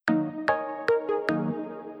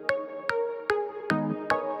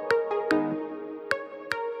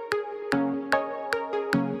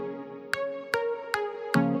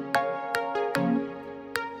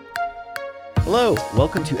Hello,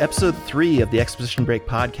 welcome to episode 3 of the Exposition Break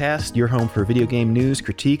podcast, your home for video game news,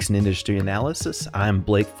 critiques, and industry analysis. I'm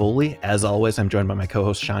Blake Foley. As always, I'm joined by my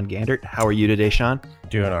co-host, Sean Gandert. How are you today, Sean?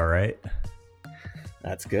 Doing all right.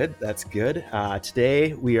 That's good.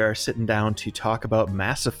 Today, we are sitting down to talk about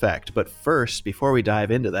Mass Effect. But first, before we dive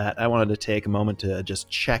into that, I wanted to take a moment to just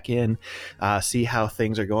check in, see how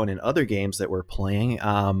things are going in other games that we're playing.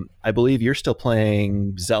 I believe you're still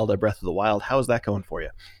playing Zelda Breath of the Wild. How is that going for you?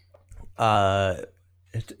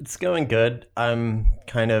 It's going good. I'm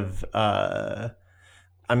at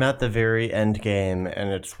the very end game,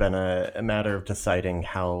 and it's been a matter of deciding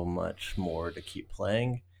how much more to keep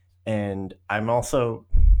playing. And I'm a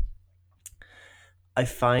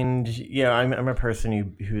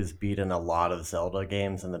person who's beaten a lot of Zelda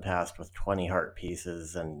games in the past with 20 heart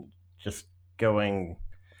pieces and just going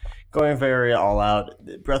very all out.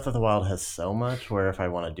 Breath of the Wild has so much where if I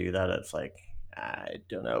want to do that, it's like, I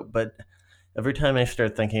don't know. But every time I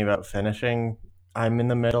start thinking about finishing, I'm in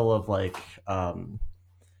the middle of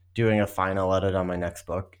doing a final edit on my next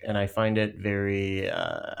book, and I find it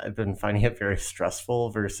I've been finding it very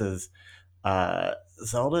stressful versus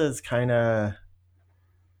Zelda is the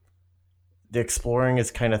exploring is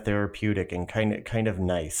kind of therapeutic and kind of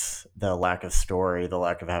nice. The lack of story, the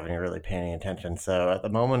lack of having really paying attention. So at the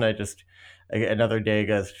moment, another day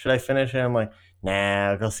goes, should I finish it? I'm like, nah,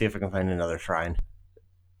 I'll go see if I can find another shrine.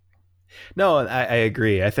 No, I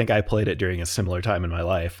agree. I think I played it during a similar time in my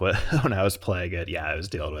life when I was playing it. Yeah, I was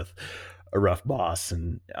dealing with a rough boss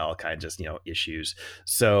and all kinds of issues.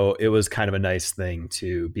 So it was kind of a nice thing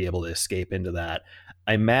to be able to escape into that.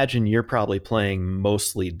 I imagine you're probably playing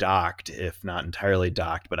mostly docked, if not entirely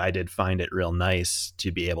docked, but I did find it real nice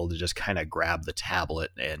to be able to just kind of grab the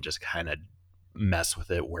tablet and just kind of mess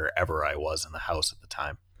with it wherever I was in the house at the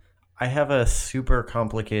time. I have a super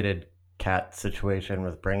complicated cat situation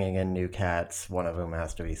with bringing in new cats. One of whom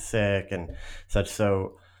has to be sick and such.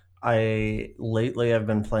 So I've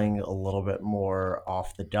been playing a little bit more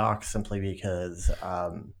off the dock simply because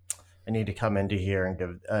I need to come into here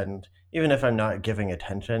and even if I'm not giving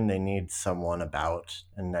attention, they need someone about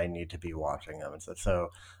and I need to be watching them. And so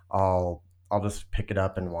I'll just pick it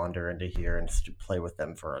up and wander into here and play with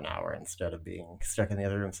them for an hour instead of being stuck in the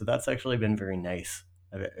other room. So that's actually been very nice.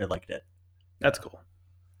 I liked it. That's cool.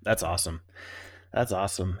 That's awesome.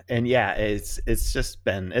 And yeah, it's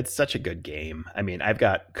such a good game. I mean, I've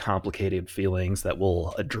got complicated feelings that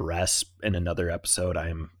we'll address in another episode.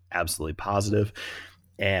 I'm absolutely positive.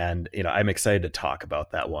 And, I'm excited to talk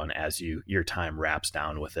about that one as your time wraps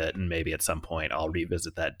down with it. And maybe at some point I'll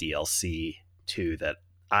revisit that DLC too, that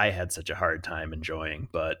I had such a hard time enjoying,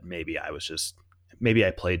 but maybe I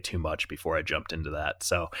played too much before I jumped into that.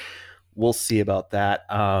 So we'll see about that.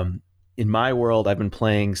 In my world, I've been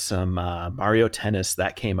playing some Mario Tennis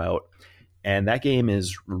that came out, and that game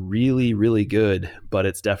is really, really good, but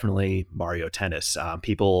it's definitely Mario Tennis.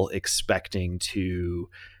 People expecting to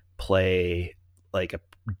play like a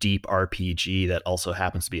deep RPG that also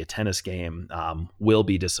happens to be a tennis game will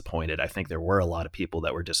be disappointed. I think there were a lot of people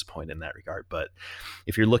that were disappointed in that regard, but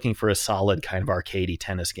if you're looking for a solid kind of arcadey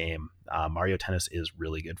tennis game, Mario Tennis is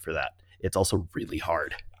really good for that. It's also really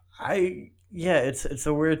hard. It's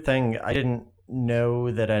a weird thing. I didn't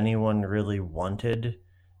know that anyone really wanted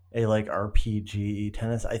a RPG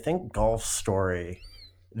tennis. I think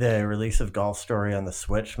the release of Golf Story on the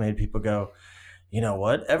Switch made people go, you know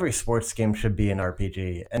what? Every sports game should be an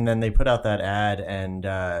RPG. And then they put out that ad and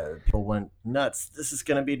people went nuts. This is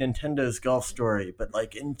going to be Nintendo's Golf Story, but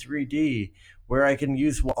in 3D where I can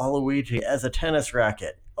use Waluigi as a tennis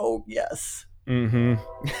racket. Oh, yes. Mm-hmm.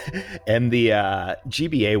 And the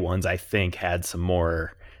GBA ones, I think, had some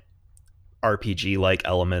more RPG-like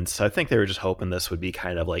elements. So I think they were just hoping this would be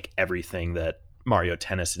kind of like everything that Mario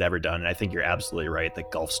Tennis had ever done. And I think you're absolutely right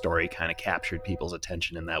that Golf Story kind of captured people's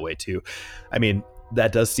attention in that way too. I mean,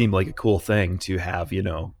 that does seem like a cool thing to have,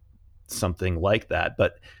 something like that.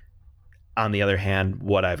 But on the other hand,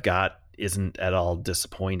 what I've got isn't at all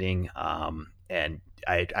disappointing. And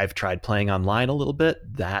I've tried playing online a little bit.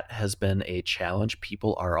 That has been a challenge.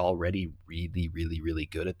 People are already really, really, really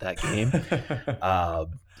good at that game.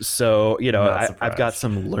 So, I've got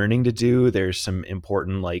some learning to do. There's some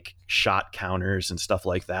important shot counters and stuff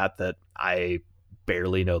like that I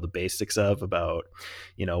barely know the basics of about,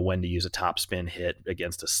 when to use a top spin hit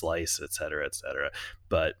against a slice, et cetera, et cetera.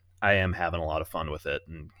 But I am having a lot of fun with it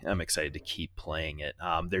and I'm excited to keep playing it.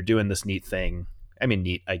 They're doing this neat thing. I mean,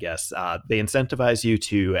 neat, I guess. They incentivize you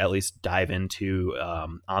to at least dive into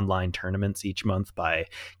online tournaments each month by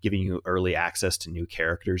giving you early access to new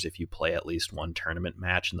characters if you play at least one tournament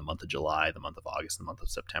match in the month of July, the month of August, the month of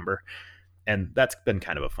September. and that's been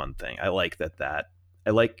kind of a fun thing. I like that. I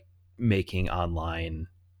like making online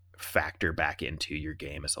factor back into your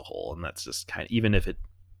game as a whole, and that's just kind of, even if it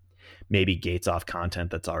maybe gates off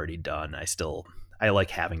content that's already done, I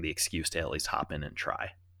like having the excuse to at least hop in and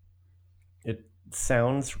try. It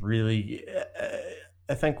sounds really.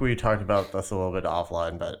 I think we talked about this a little bit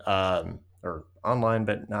offline, but or online,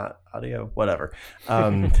 but not audio. Whatever.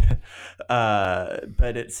 Um,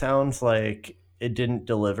 but it sounds like it didn't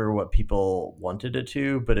deliver what people wanted it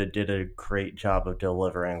to, but it did a great job of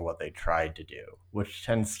delivering what they tried to do, which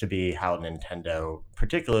tends to be how Nintendo,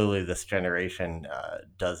 particularly this generation,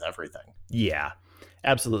 does everything. Yeah,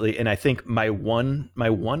 absolutely. And I think my one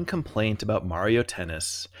complaint about Mario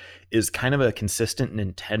Tennis is kind of a consistent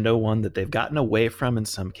Nintendo one that they've gotten away from in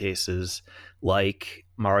some cases, like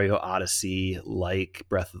Mario Odyssey, like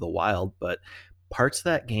Breath of the Wild, but parts of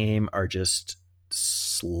that game are just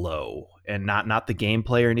slow, and not the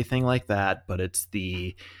gameplay or anything like that, but it's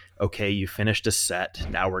the, okay, you finished a set,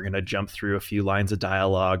 now we're going to jump through a few lines of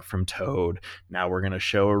dialogue from Toad, now we're going to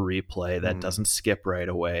show a replay that Mm. doesn't skip right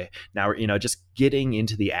away, now just getting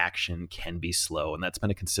into the action can be slow, and that's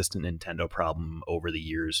been a consistent Nintendo problem over the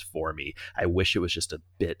years for me. I wish it was just a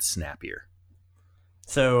bit snappier.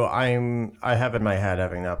 So I have in my head,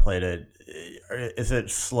 having not played it, is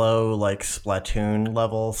it slow like Splatoon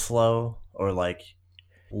level slow, or like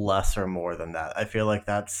less or more than that? I feel like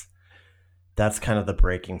that's kind of the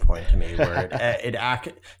breaking point to me, where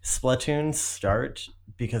Splatoon start,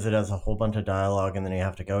 because it has a whole bunch of dialogue, and then you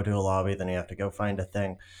have to go to a lobby, then you have to go find a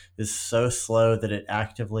thing, is so slow that it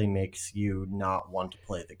actively makes you not want to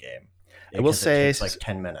play the game I will because it say takes like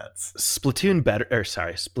 10 minutes.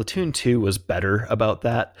 Splatoon 2 was better about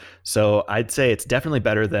that. So I'd say it's definitely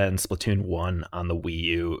better than Splatoon 1 on the Wii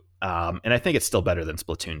U. And I think it's still better than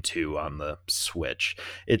Splatoon 2 on the Switch.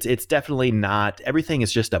 It's definitely not, everything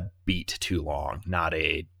is just a beat too long, not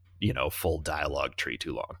a, full dialogue tree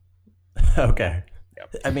too long. Okay.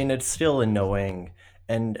 Yep. I mean, it's still annoying.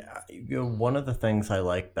 And one of the things I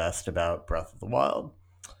like best about Breath of the Wild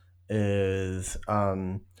is,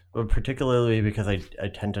 well, particularly because I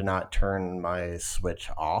tend to not turn my Switch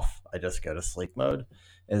off, I just go to sleep mode,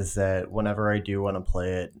 is that whenever I do want to play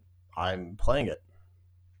it, I'm playing it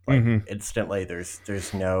like Mm-hmm. instantly.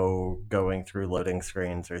 There's no going through loading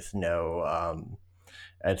screens. There's no,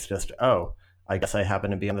 it's just, oh, I guess I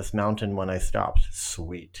happen to be on this mountain when I stopped.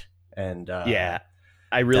 Sweet. And Yeah.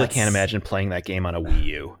 I really can't that's, imagine playing that game on a Wii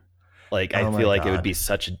U. Like, I oh feel my like it would God. be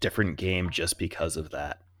such a different game just because of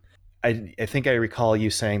that. I think I recall you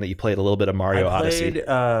saying that you played a little bit of I Mario played.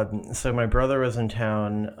 Odyssey. So my brother was in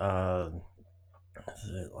town. Was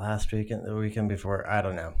it last weekend, the weekend before? I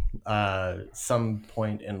don't know. Some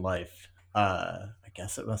point in life. I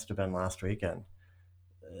guess it must have been last weekend.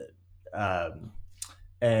 Um,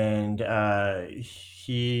 and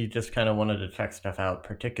he just kind of wanted to check stuff out.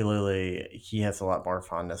 Particularly, he has a lot more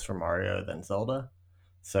fondness for Mario than Zelda,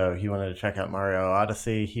 so he wanted to check out Mario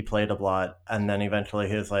Odyssey. He played a lot, and then eventually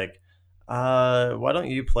he was like, "Why don't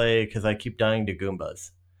you play? Because I keep dying to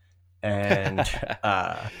Goombas." And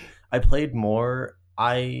I played more.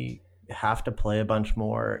 I have to play a bunch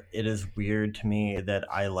more. It is weird to me that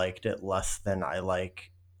I liked it less than I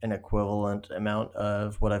like an equivalent amount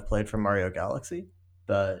of what I've played from Mario Galaxy,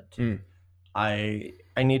 but Mm, I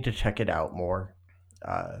need to check it out more.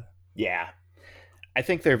 Uh, yeah. I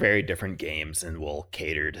think they're very different games and will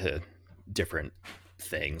cater to different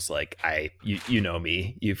things. Like, you know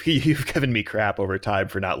me. You've given me crap over time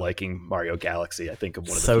for not liking Mario Galaxy. I think I'm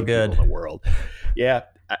one of the so few people good. in the world. Yeah,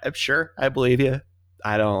 I'm sure. I believe you.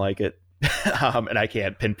 I don't like it. And I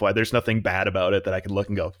can't pinpoint. There's nothing bad about it that I can look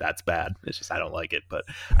and go, that's bad. It's just I don't like it. But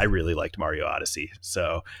I really liked Mario Odyssey.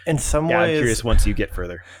 So In some yeah, I'm ways, curious once you get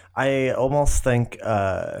further. I almost think,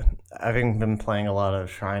 having been playing a lot of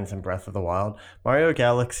Shrines in Breath of the Wild, Mario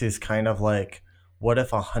Galaxy is kind of like, what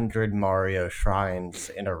if 100 Mario Shrines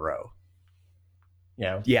in a row? You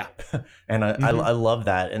know, Yeah. and Mm-hmm. I love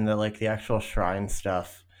that, and the actual shrine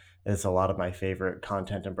stuff is a lot of my favorite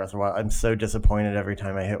content in Breath of the Wild. I'm so disappointed every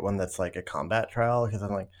time I hit one that's like a combat trial, because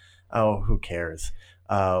I'm like, oh, who cares?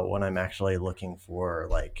 When I'm actually looking for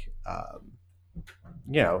like,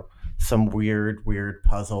 you know, some weird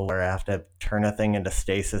puzzle where I have to turn a thing into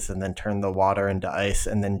stasis and then turn the water into ice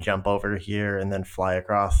and then jump over here and then fly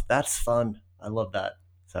across. That's fun. I love that.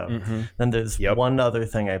 So Mm-hmm. then there's Yep. one other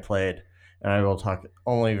thing I played, and I will talk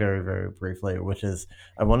only very briefly, which is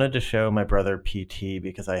I wanted to show my brother PT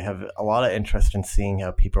because I have a lot of interest in seeing how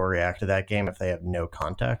people react to that game if they have no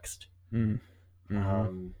context. Mm-hmm.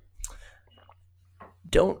 Um,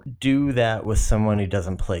 don't do that with someone who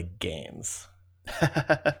doesn't play games.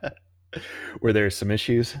 Were there some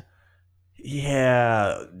issues?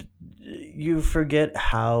 Yeah, you forget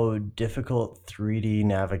how difficult 3D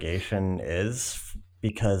navigation is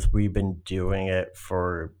because we've been doing it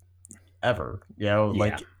for ever.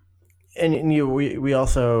 Yeah. And we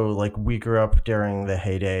also like we grew up during the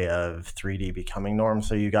heyday of 3D becoming norm.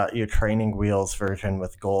 So you got your training wheels version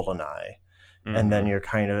with GoldenEye, and then Hmm. you're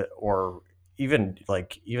kind of or even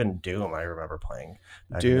Doom. I remember playing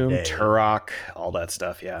back in the Doom, day. Turok, all that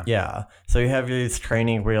stuff. Yeah. Yeah. So you have these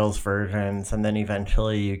training wheels versions, and then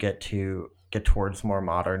eventually you get towards more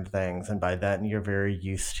modern things, and by then you're very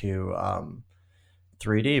used to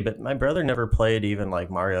 3D. But my brother never played even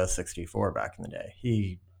like Mario 64 back in the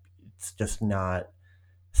day. It's just not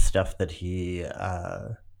stuff that he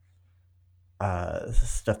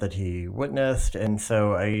witnessed, and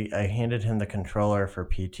so I handed him the controller for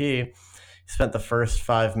PT. He spent the first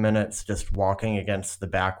 5 minutes just walking against the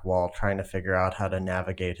back wall, trying to figure out how to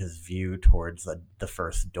navigate his view towards the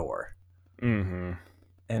first door. Hmm.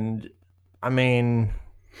 And I mean,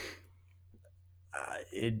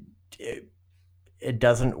 it it it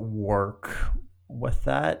doesn't work with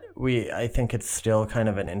that. I think it's still kind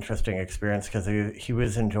of an interesting experience because he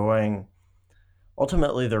was enjoying.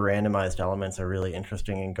 Ultimately, the randomized elements are really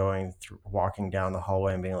interesting, and going through, walking down the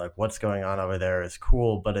hallway and being like, "What's going on over there?" is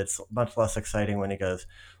cool, but it's much less exciting when he goes,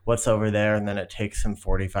 "What's over there?" and then it takes him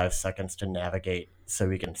 45 seconds to navigate so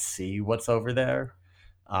we can see what's over there.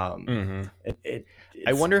 Um, Hmm. I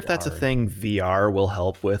it's wonder if that's a hard. thing VR will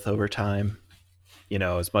help with over time.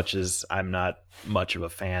 As much as I'm not much of a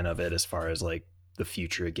fan of it as far as like the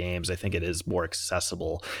future of games, I think it is more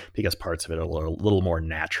accessible because parts of it are a little more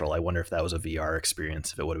natural. I wonder if that was a VR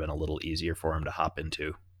experience, if it would have been a little easier for him to hop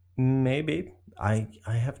into. Maybe I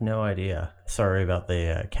have no idea. Sorry about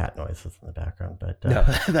the cat noises in the background, No,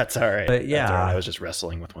 that's all right. but That's all right. I yeah, was just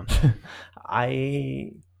wrestling with one.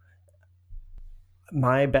 I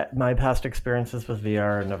my past experiences with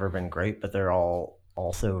VR have never been great, but they're all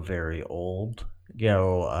also very old.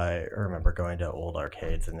 I remember going to old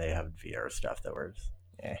arcades and they have VR stuff that was,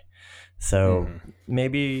 eh. So Hmm.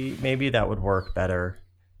 maybe that would work better.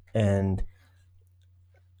 And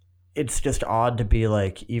it's just odd to be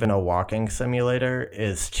like even a walking simulator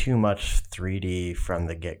is too much 3D from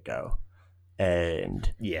the get go, and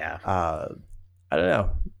Yeah. uh, I don't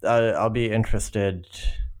know. I'll be interested.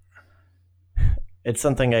 It's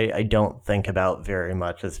something I don't think about very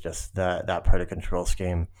much. It's just that part of control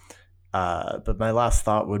scheme. But my last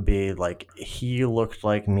thought would be like he looked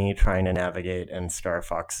like me trying to navigate in Star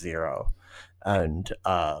Fox Zero, and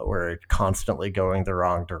we're constantly going the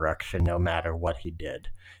wrong direction no matter what he did.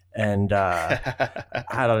 And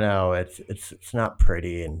I don't know, it's not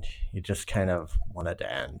pretty, and you just kind of want it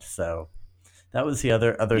to end. So that was the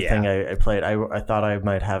other thing Yeah. I played. I thought I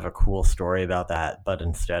might have a cool story about that, but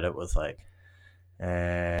instead it was like,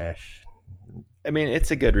 eh, I mean,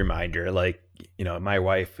 it's a good reminder. Like, my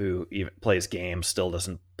wife, who even plays games, still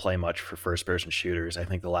doesn't play much for first person shooters. I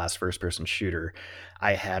think the last first person shooter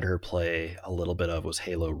I had her play a little bit of was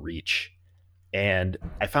Halo Reach. And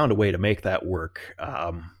I found a way to make that work,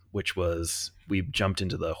 which was we jumped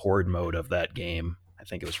into the horde mode of that game. I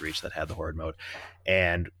think it was Reach that had the horde mode.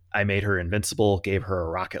 And I made her invincible, gave her a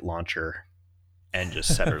rocket launcher, and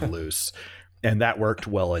just set her loose. And that worked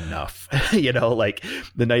well enough. Like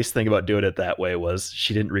the nice thing about doing it that way was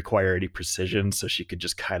she didn't require any precision, so she could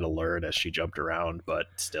just kind of learn as she jumped around, but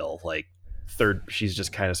still like she's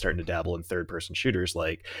just kind of starting to dabble in third person shooters.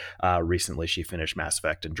 Like recently she finished Mass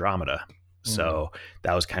Effect Andromeda. hmm. So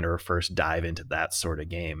that was kind of her first dive into that sort of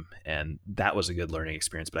game. And that was a good learning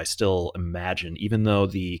experience. But I still imagine, even though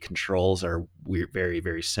the controls are very,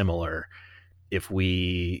 very similar, if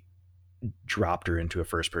we dropped her into a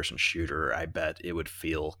first person shooter, I bet it would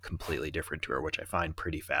feel completely different to her, which I find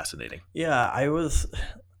pretty fascinating. Yeah, I was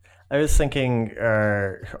thinking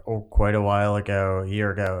quite a while ago, a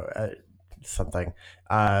year ago, something,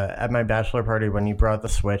 at my bachelor party when you brought the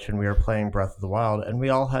Switch and we were playing Breath of the Wild, and we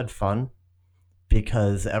all had fun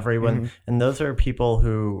because everyone, Mm-hmm. and those are people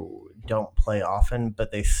who don't play often,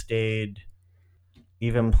 but they stayed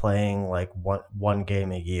even playing like one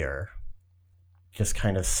game a year, just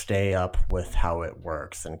kind of stay up with how it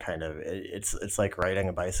works, and kind of it's like riding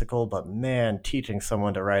a bicycle, but man, teaching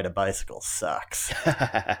someone to ride a bicycle sucks.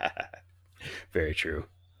 Very true.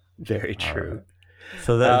 Very All true. right.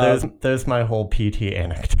 So Um, there's my whole PT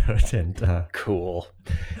anecdote, and cool.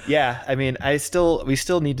 Yeah, I mean, we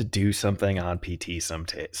still need to do something on PT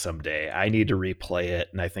someday. I need to replay it,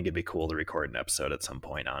 and I think it'd be cool to record an episode at some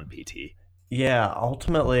point on PT. Yeah,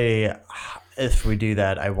 ultimately, if we do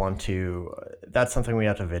that, I want to. That's something we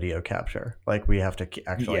have to video capture. Like we have to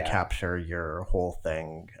actually Yeah. capture your whole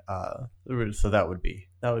thing. So that would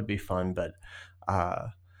be fun. But uh,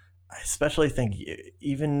 I especially think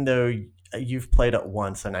even though you've played it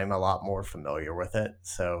once, and I'm a lot more familiar with it,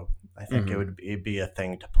 so I think Hmm. it'd be a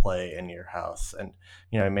thing to play in your house. And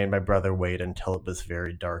I made my brother wait until it was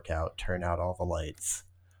very dark out, turn out all the lights.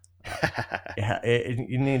 Uh, yeah, it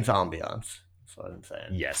needs ambiance. That's what I'm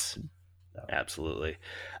saying. Yes, So. absolutely.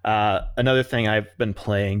 Another thing I've been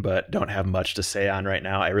playing, but don't have much to say on right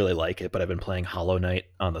now. I really like it, but I've been playing Hollow Knight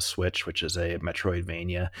on the Switch, which is a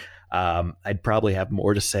Metroidvania. I'd probably have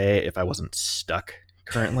more to say if I wasn't stuck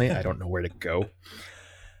currently. I don't know where to go. You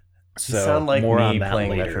sound So, like more on me that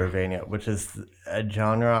playing later. Metroidvania, which is a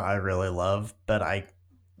genre I really love, but I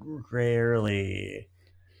rarely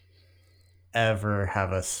ever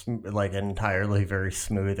have like an entirely very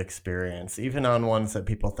smooth experience. Even on ones that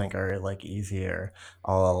people think are like easier,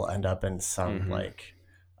 I'll end up in some Hmm. like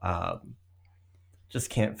um, just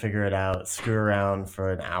can't figure it out. Screw around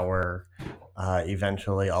for an hour.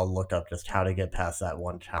 Eventually, I'll look up just how to get past that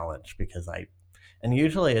one challenge because I. And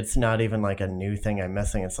usually, it's not even like a new thing I'm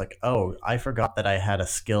missing. It's like, oh, I forgot that I had a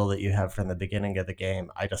skill that you have from the beginning of the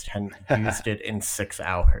game. I just hadn't used it in 6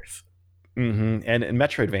 hours. And in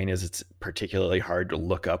Metroidvanias, it's particularly hard to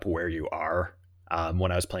look up where you are.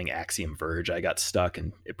 When I was playing Axiom Verge, I got stuck,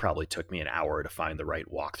 and it probably took me an hour to find the right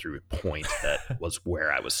walkthrough point that was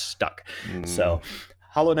where I was stuck. Mm, So,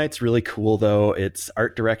 Hollow Knight's really cool, though. Its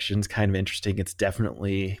art direction's kind of interesting. It's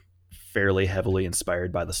definitely fairly heavily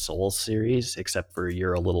inspired by the Souls series, except for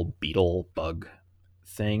you're a little beetle bug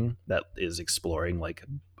thing that is exploring like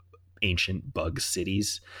ancient bug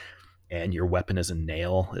cities, and your weapon is a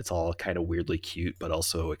nail. It's all kind of weirdly cute, but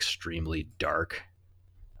also extremely dark.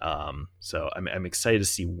 So I'm excited to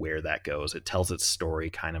see where that goes. It tells its story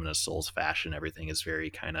kind of in a Souls fashion. Everything is very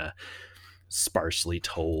kind of sparsely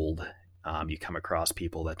told. You come across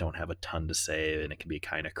people that don't have a ton to say, and it can be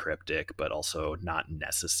kind of cryptic, but also not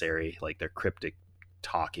necessary. Like their cryptic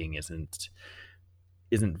talking isn't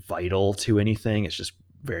vital to anything. It's just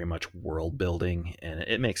very much world building, and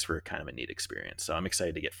it makes for kind of a neat experience. So I'm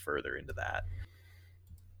excited to get further into that.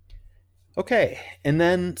 Okay, and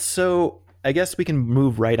then so I guess we can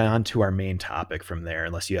move right on to our main topic from there,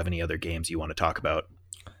 unless you have any other games you want to talk about.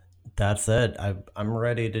 that's it. I'm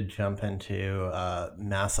ready to jump into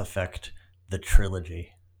Mass Effect, the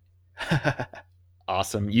trilogy.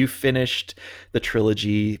 Awesome. You finished the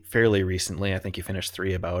trilogy fairly recently. I think you finished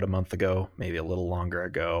three about a month ago, maybe a little longer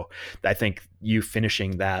ago. I think you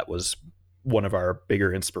finishing that was one of our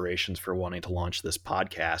bigger inspirations for wanting to launch this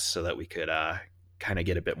podcast so that we could kind of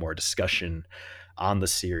get a bit more discussion on the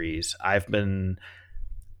series.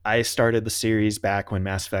 I started the series back when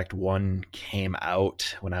Mass Effect 1 came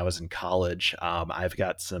out when I was in college. I've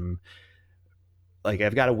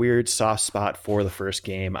got a weird soft spot for the first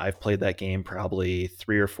game. I've played that game probably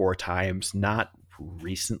three or four times, not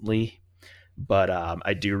recently, but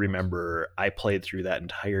I do remember I played through that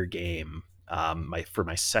entire game. My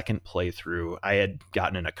second playthrough, I had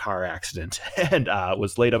gotten in a car accident and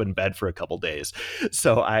was laid up in bed for a couple days.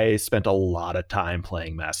 So I spent a lot of time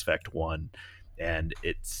playing Mass Effect 1, and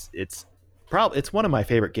it's one of my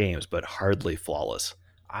favorite games, but hardly flawless.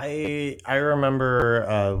 I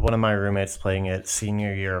remember one of my roommates playing it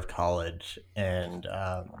senior year of college, and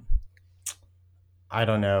I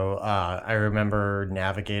don't know. I remember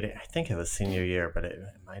navigating. I think it was senior year, but it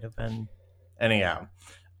might have been. Anyhow,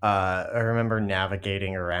 I remember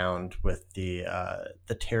navigating around with the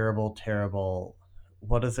terrible, terrible.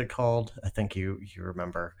 What is it called? I think you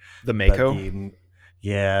remember, The but Mako.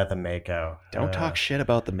 yeah, the Mako. Don't talk shit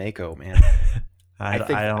about the Mako, man. I I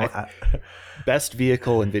think don't. best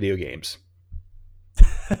vehicle in video games,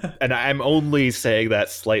 and I'm only saying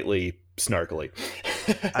that slightly snarkily.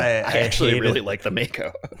 I I actually hate really it. like the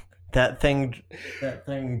Mako. That thing that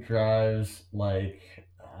thing drives like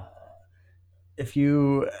if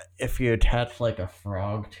you attach like a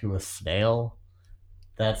frog to a snail,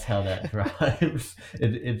 that's how that drives.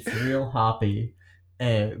 It's real hoppy,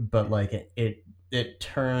 but like it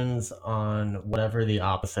turns on whatever the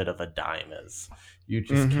opposite of a dime is. You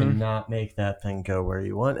just Mm-hmm. cannot make that thing go where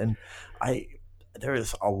you want. And I there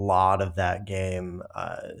is a lot of that game,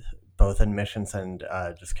 both in missions and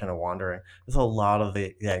just kind of wandering. There's a lot of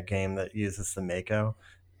that game that uses the Mako,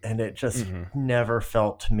 and it just Mm-hmm. never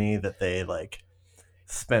felt to me that they like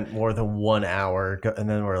spent more than 1 hour and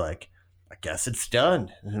then we're like, I guess it's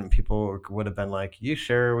done. And people would have been like, you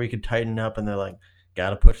sure we could tighten up? And they're like,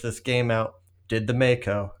 gotta push this game out did the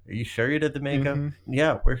Mako. Are you sure you did the Mako? Mm-hmm.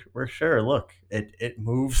 Yeah, we're sure. Look, it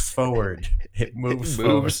moves forward. It It moves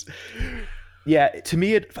forward. moves. Yeah, to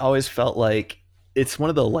me, it always felt like it's one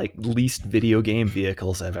of the like least video game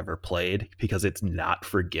vehicles I've ever played because it's not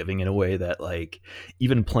forgiving in a way that like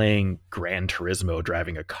even playing Gran Turismo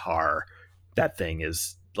driving a car, that thing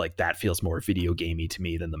is like that feels more video gamey to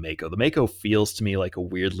me than the Mako. The Mako feels to me like a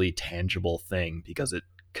weirdly tangible thing because it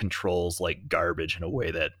controls like garbage in a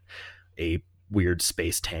way that a weird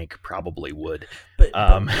space tank probably would. But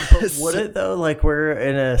would So, it though? Like we're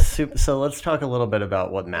in a super. So let's talk a little bit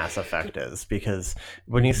about what Mass Effect is, because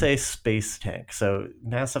when you mhm, say space tank, so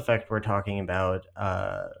Mass Effect, we're talking about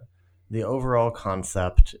the overall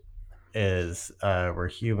concept is where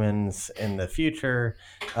humans in the future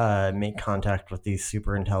make contact with these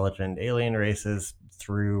super intelligent alien races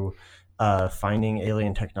through finding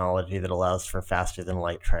alien technology that allows for faster than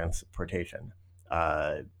light transportation.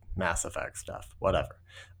 Uh, Mass Effect stuff, whatever.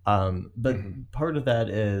 But mhm, part of that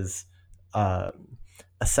is uh,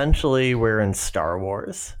 essentially we're in Star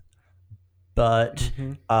Wars, but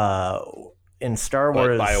mhm. uh, in Star But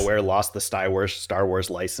Wars, BioWare lost the Star Wars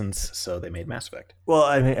license, so they made Mass Effect. well,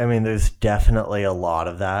 I mean, there's definitely a lot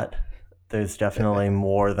of that. There's definitely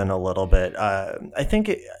more than a little bit. I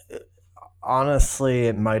think honestly,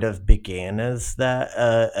 it might have began as that,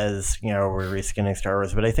 as we're reskinning Star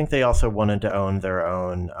Wars, but I think they also wanted to own their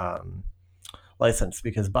own license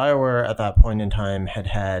because Bioware at that point in time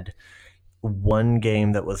had one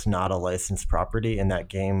game that was not a licensed property, and that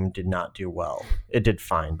game did not do well. It did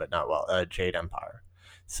fine, but not well. Jade Empire.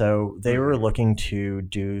 So they were Mhm. looking to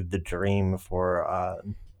do the dream for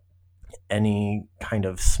any kind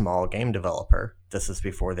of small game developer. This is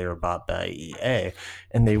before they were bought by EA,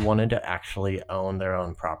 and they wanted to actually own their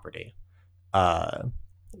own property. Uh,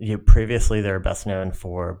 Previously, they're best known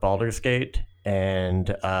for Baldur's Gate and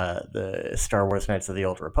the Star Wars Knights of the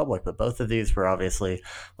Old Republic, but both of these were obviously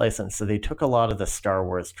licensed. So they took a lot of the Star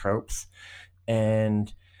Wars tropes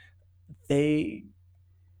and they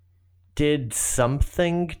did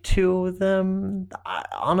something to them.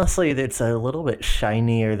 Honestly, it's a little bit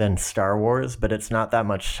shinier than Star Wars, but it's not that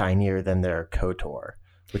much shinier than their KOTOR,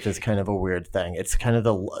 which is kind of a weird thing. It's kind of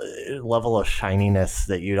the level of shininess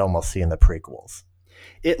that you'd almost see in the prequels.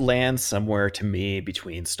 It lands somewhere to me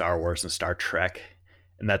between Star Wars and Star Trek.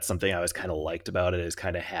 And that's something I always kind of liked about it, is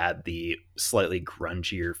kind of had the slightly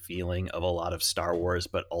grungier feeling of a lot of Star Wars,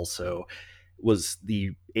 but also was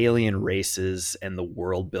the alien races and the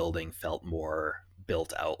world building felt more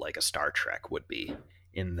built out like a Star Trek would be,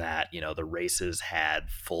 in that, the races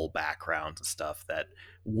had full backgrounds and stuff that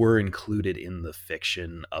were included in the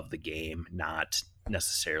fiction of the game, not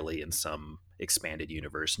necessarily in some expanded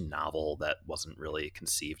universe novel that wasn't really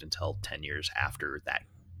conceived until 10 years after that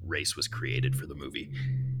race was created for the movie.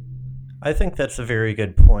 I think that's a very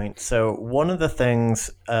good point. So one of the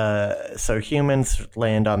things, so humans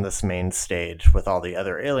land on this main stage with all the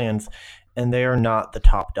other aliens, and they are not the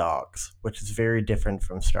top dogs, which is very different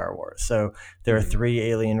from Star Wars. So there are Mm-hmm. three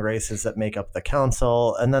alien races that make up the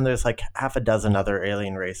council, and then there's like half a dozen other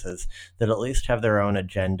alien races that at least have their own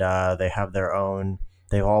agenda. They have their own.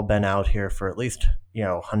 They've all been out here for at least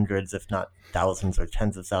hundreds, if not thousands or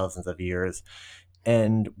tens of thousands of years,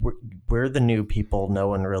 and we're the new people no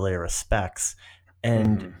one really respects,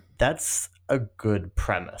 and Mm-hmm. that's a good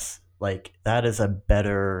premise. Like that is a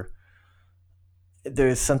better,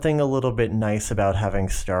 there's something a little bit nice about having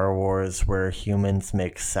Star Wars where humans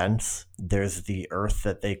make sense. There's the Earth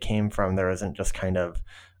that they came from. There isn't just kind of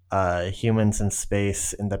humans in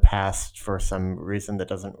space in the past for some reason that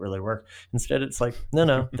doesn't really work. Instead, it's like,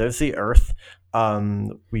 no, there's the Earth.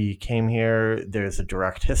 We came here. There's a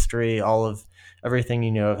direct history. All of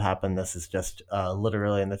everything have happened. This is just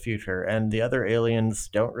literally in the future. And the other aliens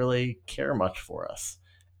don't really care much for us.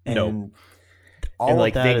 Nope. And And all of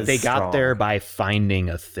like that is they got there strong. by finding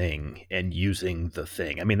a thing and using the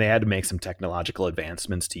thing. I mean, they had to make some technological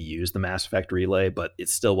advancements to use the Mass Effect relay, but it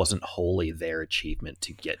still wasn't wholly their achievement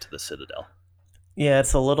to get to the Citadel. Yeah,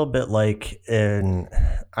 it's a little bit like in.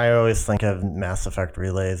 I always think of Mass Effect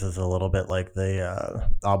relays as a little bit like the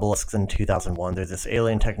obelisks in 2001. There's this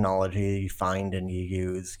alien technology you find and you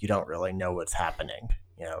use. You don't really know what's happening.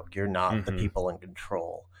 You're not the Mm-hmm. people in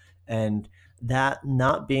control. And that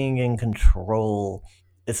not being in control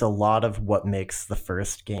is a lot of what makes the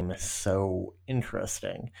first game so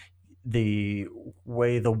interesting. The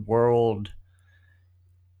way the world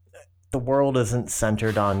isn't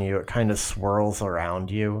centered on you. It kind of swirls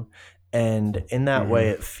around you. And in that way,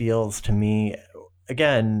 Mm-hmm. it feels to me,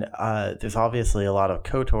 again, there's obviously a lot of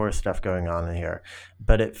KOTOR stuff going on in here,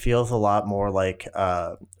 but it feels a lot more like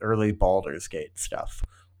early Baldur's Gate stuff,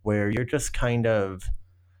 where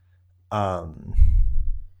um,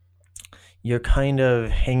 you're kind of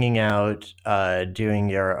hanging out, doing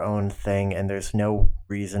your own thing, and there's no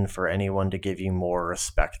reason for anyone to give you more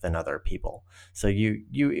respect than other people. So you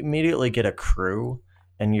immediately get a crew,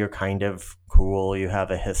 and you're kind of cool. You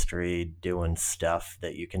have a history doing stuff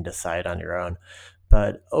that you can decide on your own.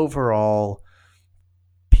 But overall,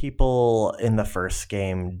 people in the first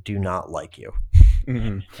game do not like you,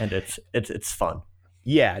 Mhm. and it's fun.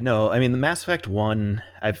 Yeah, no, I mean, the Mass Effect 1,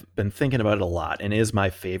 I've been thinking about it a lot and is my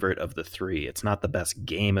favorite of the three. It's not the best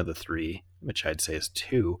game of the three, which I'd say is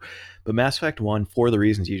 2, but Mass Effect 1, for the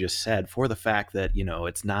reasons you just said, for the fact that,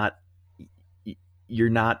 it's not, you're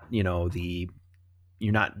not,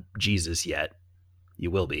 you're not Jesus yet. You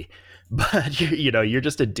will be, but you're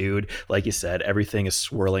just a dude, like you said. Everything is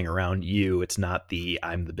swirling around you. It's not the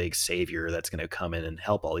I'm the big savior that's going to come in and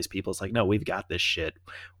help all these people. It's like, no, we've got this shit.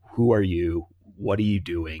 Who are you? What are you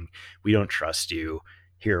doing? We don't trust you.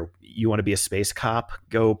 Here, you want to be a space cop?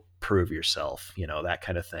 Go prove yourself. That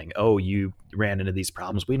kind of thing. Oh, you ran into these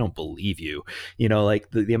problems. We don't believe you. Like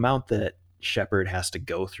the amount that Shepard has to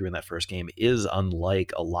go through in that first game is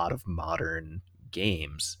unlike a lot of modern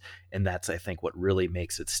games, and that's, I think, what really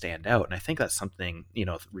makes it stand out. And I think that's something,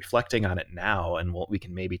 reflecting on it now, and we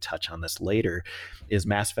can maybe touch on this later, is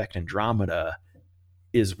Mass Effect Andromeda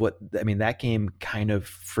is what, I mean, that game kind of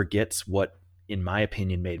forgets what, in my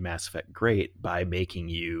opinion, made Mass Effect great by making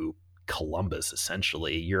you Columbus.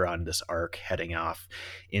 Essentially, you're on this arc heading off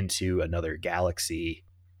into another galaxy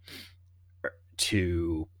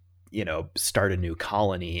to start a new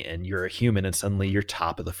colony, and you're a human, and suddenly you're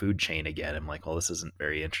top of the food chain again. I'm like, well, this isn't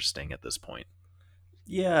very interesting at this point.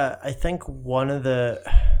 Yeah, I think one of the,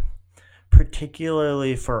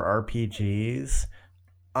 particularly for RPGs,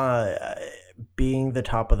 uh, being the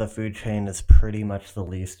top of the food chain is pretty much the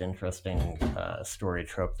least interesting story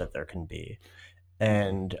trope that there can be.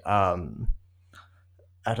 And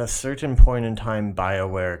at a certain point in time,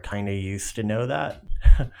 BioWare kind of used to know that.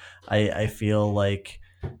 I feel like,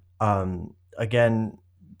 again,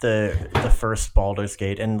 the first Baldur's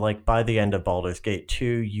Gate, and like by the end of Baldur's Gate 2,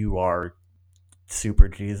 you are Super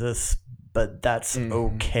Jesus, but that's Mm-hmm.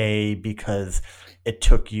 okay because it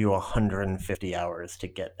took you 150 hours to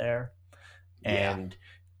get there. Yeah. And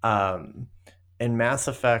um, in Mass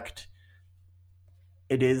Effect,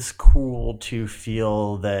 it is cool to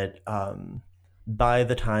feel that, by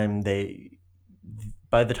the time they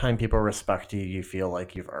by the time people respect you, you feel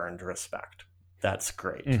like you've earned respect. That's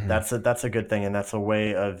great. Mm-hmm. That's a good thing, and that's a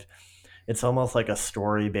way of, it's almost like a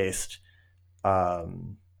story based,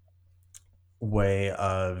 um, way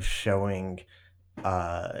of showing,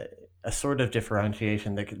 uh, a sort of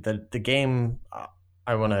differentiation. The game,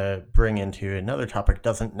 I want to bring into another topic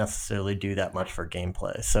doesn't necessarily do that much for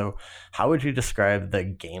gameplay. So, how would you describe the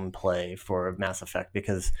gameplay for Mass Effect?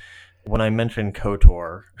 Because when I mentioned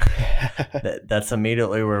KOTOR, that's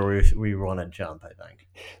immediately where we want to jump, I think.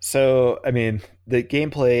 So, I mean, the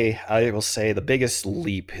gameplay, I will say the biggest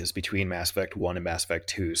leap is between Mass Effect 1 and Mass Effect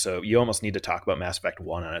 2. So, you almost need to talk about Mass Effect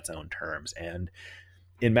 1 on its own terms. And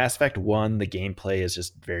in Mass Effect 1, the gameplay is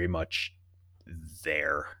just very much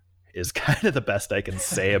there, is kind of the best I can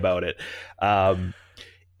say about it. Um,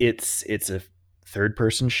 it's a third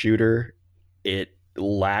person shooter. It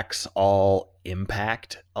lacks all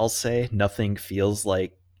impact, I'll say. Nothing feels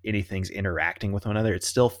like anything's interacting with one another. It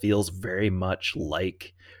still feels very much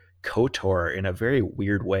like KOTOR in a very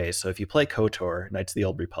weird way. So if you play KOTOR, Knights of the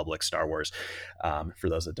Old Republic, Star Wars, for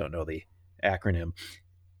those that don't know the acronym,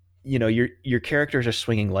 your characters are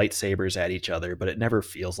swinging lightsabers at each other, but it never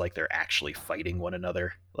feels like they're actually fighting one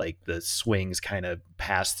another. Like the swings kind of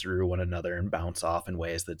pass through one another and bounce off in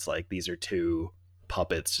ways that's like these are two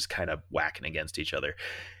puppets just kind of whacking against each other.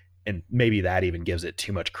 And maybe that even gives it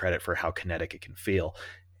too much credit for how kinetic it can feel.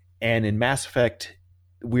 And in Mass Effect,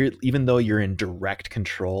 even though you're in direct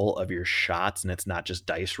control of your shots and it's not just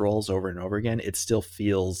dice rolls over and over again, it still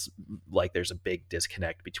feels like there's a big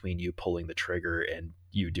disconnect between you pulling the trigger and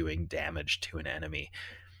you doing damage to an enemy.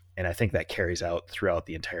 And I think that carries out throughout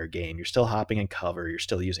the entire game. You're still hopping in cover, you're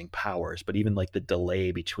still using powers, but even like the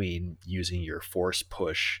delay between using your force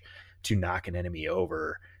push to knock an enemy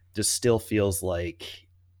over just still feels like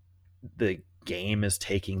the game is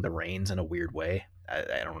taking the reins in a weird way.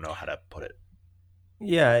 I don't know how to put it.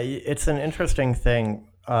 Yeah, it's an interesting thing.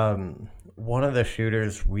 One of the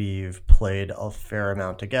shooters we've played a fair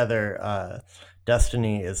amount together,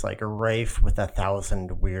 Destiny, is like rife with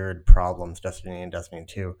 1,000 weird problems. Destiny and Destiny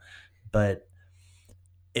 2, but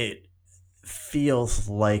it feels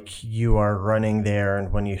like you are running there,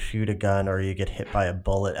 and when you shoot a gun or you get hit by a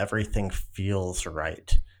bullet, everything feels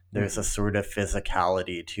right. There's a sort of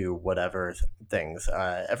physicality to whatever things.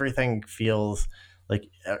 Everything feels like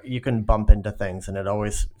you can bump into things, and it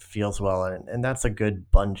always feels well, and that's a good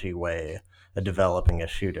Bungie way of developing a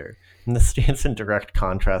shooter. And this stands in direct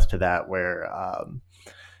contrast to that, where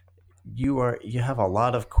you have a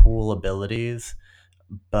lot of cool abilities,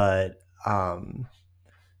 but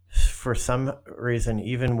for some reason,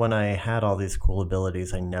 even when I had all these cool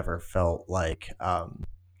abilities, I never felt like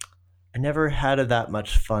I never had that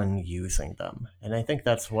much fun using them. And I think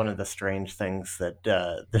that's one of the strange things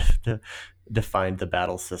that defined the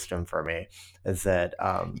battle system for me, is that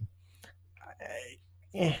I,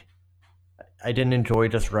 I didn't enjoy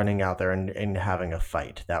just running out there and having a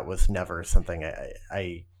fight. That was never something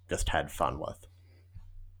I just had fun with.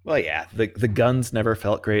 Well, yeah, the guns never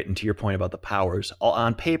felt great, and to your point about the powers,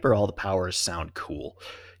 on paper, all the powers sound cool.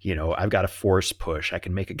 I've got a force push. I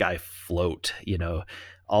can make a guy float.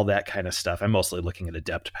 All that kind of stuff. I'm mostly looking at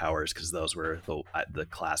adept powers because those were the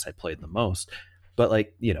class I played the most. But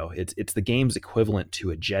it's the game's equivalent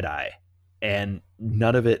to a Jedi, and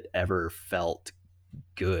none of it ever felt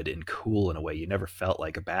good and cool in a way. You never felt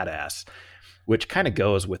like a badass, which kind of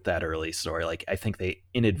goes with that early story. Like I think they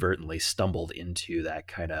inadvertently stumbled into that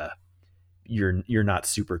kind of you're not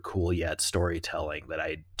super cool yet storytelling that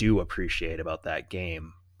I do appreciate about that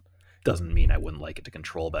game. Doesn't mean I wouldn't like it to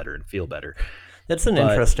control better and feel better. That's an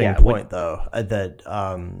But interesting yeah, point, though.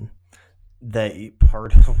 That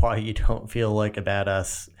part of why you don't feel like a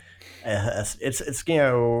badass.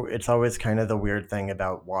 It's always kind of the weird thing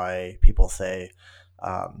about why people say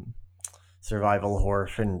um, survival horror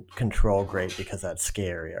and control great because that's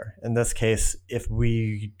scarier. In this case, if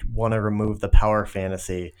we want to remove the power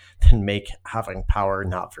fantasy, then make having power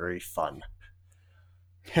not very fun.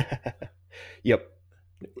 yep,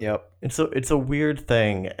 yep. It's a weird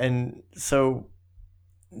thing, and so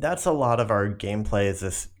that's a lot of our gameplay is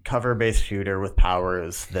this cover-based shooter with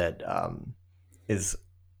powers that is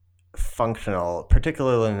functional,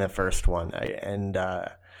 particularly in the first one. I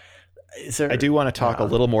do want to talk a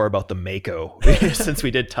little more about the Mako since we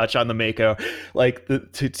did touch on the Mako. Like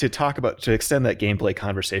to talk about to extend that gameplay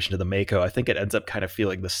conversation to the Mako, I think it ends up kind of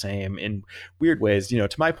feeling the same in weird ways. To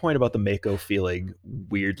my point about the Mako feeling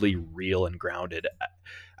weirdly real and grounded,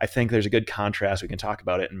 I think there's a good contrast. We can talk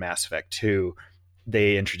about it in Mass Effect 2.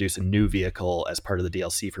 They introduce a new vehicle as part of the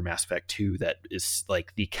DLC for Mass Effect 2 that is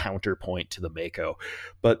like the counterpoint to the Mako.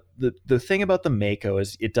 But the thing about the Mako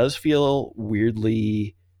is it does feel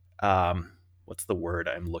weirdly what's the word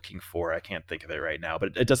I'm looking for? I can't think of it right now,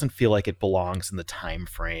 but it doesn't feel like it belongs in the time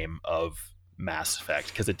frame of Mass Effect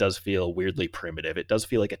because it does feel weirdly primitive. It does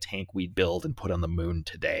feel like a tank we'd build and put on the moon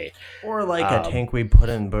today, or like a tank we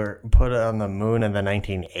put on the moon in the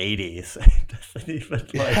 1980s. It doesn't even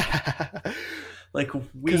like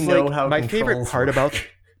we know how my favorite part work. about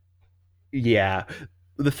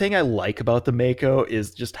the thing I like about the Mako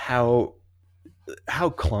is just how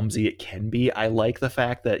clumsy it can be. I like the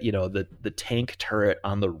fact that the tank turret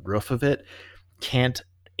on the roof of it can't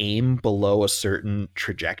aim below a certain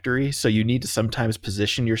trajectory, so you need to sometimes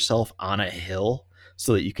position yourself on a hill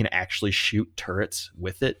so that you can actually shoot turrets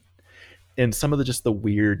with it. And some of the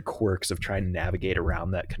weird quirks of trying to navigate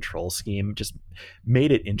around that control scheme just made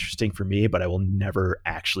it interesting for me, but I will never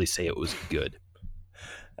actually say it was good.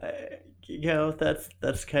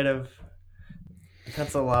 That's kind of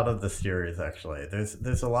that's a lot of the series. Actually,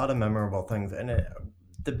 there's a lot of memorable things, and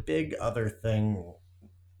the big other thing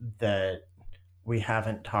that we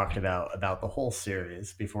haven't talked about the whole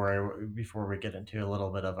series before we get into a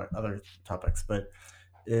little bit of other topics, but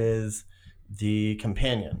is the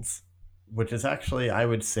companions, which is actually, I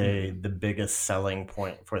would say, the biggest selling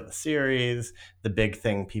point for the series. The big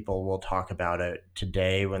thing people will talk about it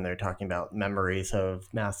today when they're talking about memories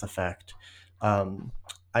of Mass Effect.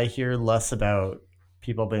 I hear less about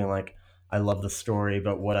people being like, I love the story,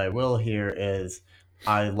 but what I will hear is,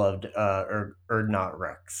 I loved not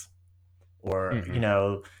Rex. Or,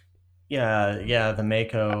 the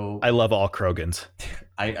Mako. I love all Krogans.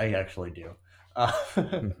 I actually do.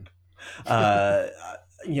 I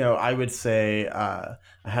would say I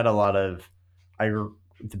had a lot of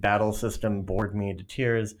the battle system bored me to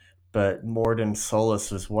tears, but Morden Solus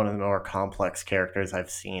was one of the more complex characters I've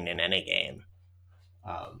seen in any game.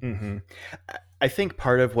 I think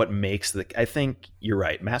part of what makes I think you're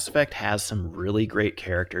right. Mass Effect has some really great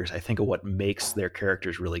characters. I think what makes their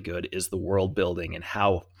characters really good is the world building and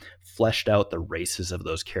how fleshed out the races of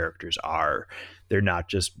those characters are. They're not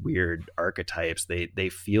just weird archetypes. They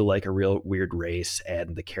feel like a real weird race,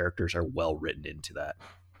 and the characters are well written into that.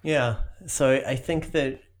 Yeah. So I think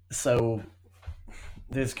that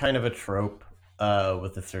there's kind of a trope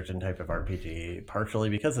with a certain type of RPG, partially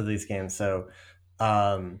because of these games. So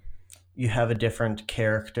um, you have a different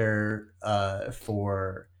character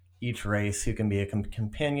for each race who can be a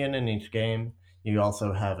companion in each game. You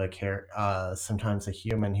also have sometimes a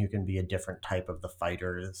human who can be a different type of the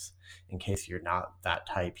fighters. In case you're not that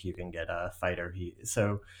type, you can get a fighter.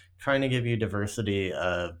 So trying to give you diversity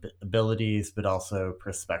of abilities, but also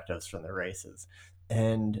perspectives from the races.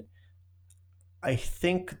 And I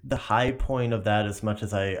think the high point of that, as much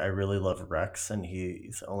as I really love Rex, and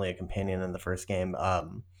he's only a companion in the first game,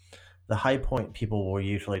 the high point people will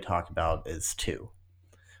usually talk about is 2,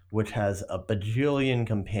 which has a bajillion Mm-hmm.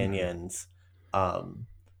 companions, um,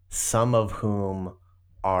 some of whom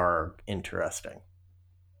are interesting.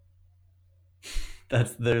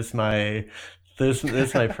 That's there's my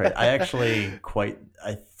praise.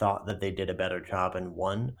 I thought that they did a better job in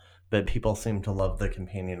 1, but people seem to love the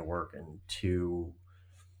companion work in 2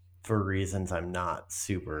 for reasons I'm not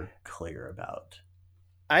super clear about.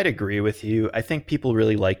 I'd agree with you. I think people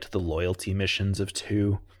really liked the loyalty missions of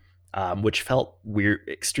 2, which felt weird,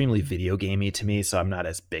 extremely video gamey to me. So I'm not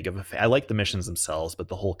as big of a fan. I like the missions themselves, but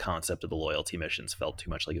the whole concept of the loyalty missions felt too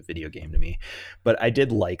much like a video game to me. But I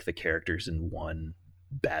did like the characters in 1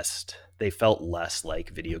 best. They felt less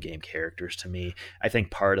like video game characters to me. I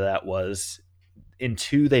think part of that was in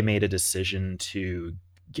 2 they made a decision to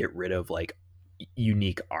get rid of like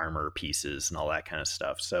unique armor pieces and all that kind of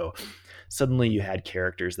stuff. So suddenly you had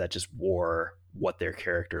characters that just wore what their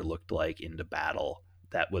character looked like into battle,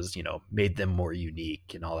 that was, made them more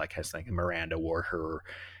unique and all that kind of thing. And Miranda wore her,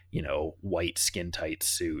 white skin tight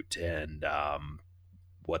suit, and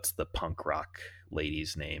what's the punk rock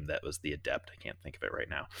lady's name that was the adept? I can't think of it right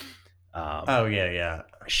now. Oh um yeah, yeah.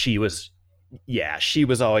 she was Yeah, she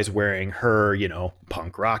was always wearing her,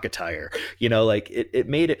 punk rock attire. Like it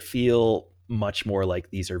made it feel much more like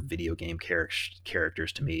these are video game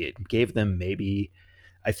characters to me. It gave them, maybe,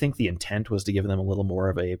 I think the intent was to give them a little more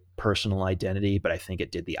of a personal identity, but I think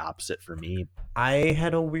it did the opposite for me. I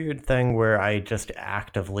had a weird thing where I just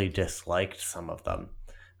actively disliked some of them.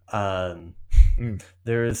 Um, Mm.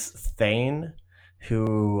 there's Thane,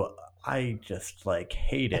 who I just like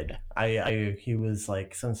hated. He was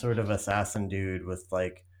like some sort of assassin dude with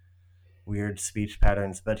like weird speech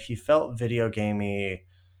patterns, but he felt video gamey.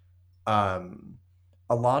 Um,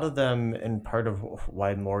 a lot of them, and part of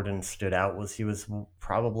why Morden stood out was he was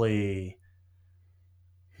probably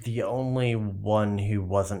the only one who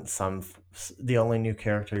wasn't the only new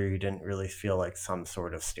character who didn't really feel like some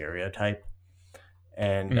sort of stereotype.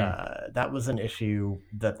 And Mm. that was an issue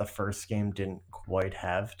that the first game didn't quite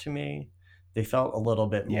have to me. They felt a little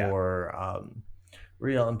bit Yeah. more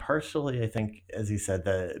real, and partially I think, as you said,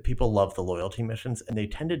 that people love the loyalty missions and they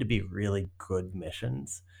tended to be really good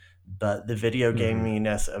missions, but the video Hmm.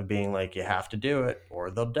 gaminess of being like you have to do it or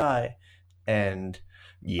they'll die, and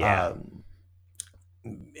Yeah. um,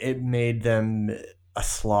 it made them a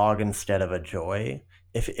slog instead of a joy.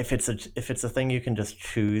 If it's a thing you can just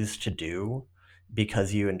choose to do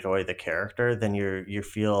because you enjoy the character, then you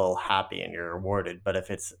feel happy and you're rewarded. But if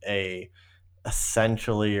it's a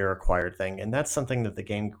essentially a required thing, and that's something that the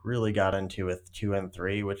game really got into with 2 and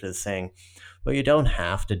 3, which is saying, well, you don't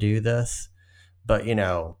have to do this, but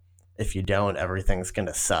if you don't, everything's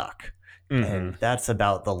gonna suck. Hmm. And that's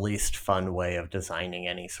about the least fun way of designing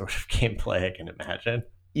any sort of gameplay I can imagine.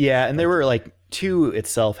 Yeah, and there Like, were like 2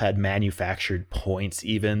 itself had manufactured points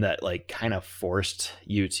even that like kind of forced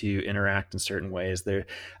you to interact in certain ways. There,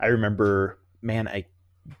 I remember, man, I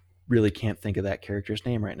really can't think of that character's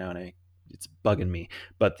name right now, and it's bugging me.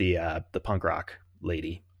 But the punk rock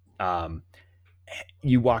lady, um,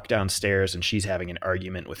 you walk downstairs and she's having an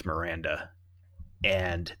argument with Miranda,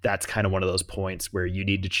 and that's kind of one of those points where you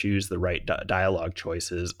need to choose the right dialogue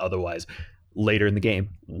choices. Otherwise, later in the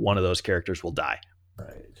game, one of those characters will die,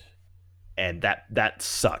 right. and that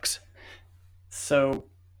sucks. So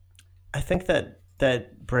I think that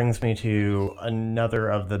brings me to another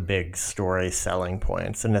of the big story selling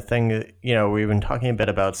points, and the thing that we've been talking a bit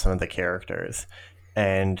about some of the characters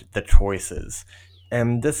and the choices,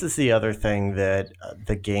 and this is the other thing that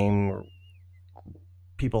the game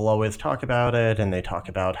people always talk about it, and they talk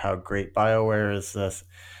about how great Bioware is this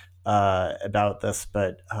about this,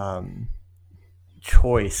 but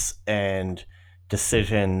choice and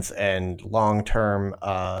decisions and long term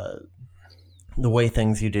the way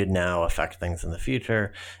things you did now affect things in the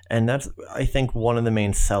future. And that's, I think, one of the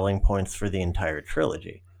main selling points for the entire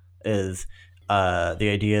trilogy is the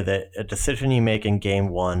idea that a decision you make in game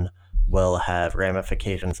one will have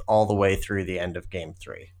ramifications all the way through the end of game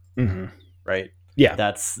three, Mm-hmm. right? Yeah.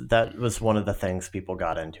 That was one of the things people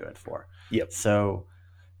got into it for. Yep. So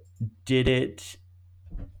did it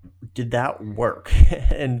did that work?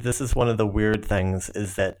 And this is one of the weird things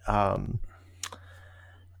is that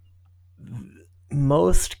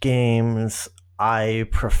most games I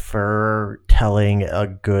prefer telling a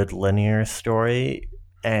good linear story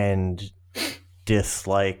and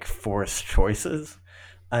dislike forced choices.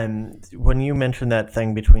 When you mentioned that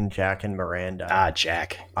thing between Jack and Miranda, Ah,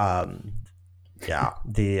 Jack. um, yeah,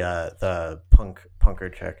 the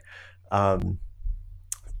punker chick. Um,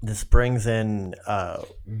 this brings in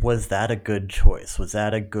was that a good choice? Was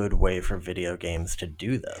that a good way for video games to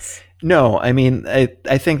do this? No, I mean,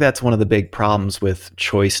 I think that's one of the big problems with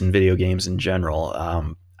choice in video games in general.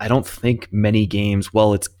 I don't think many games,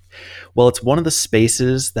 it's one of the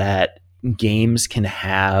spaces that games can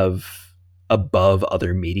have above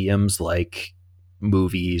other mediums like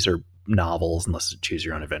movies or novels, unless it's a choose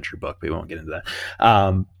your own adventure book, but we won't get into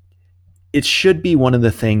that. It should be one of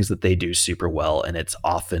the things that they do super well, and it's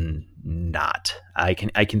often not. I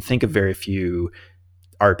can think of very few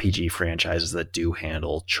RPG franchises that do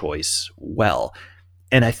handle choice well.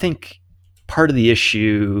 And I think part of the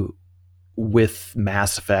issue with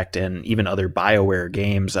Mass Effect and even other Bioware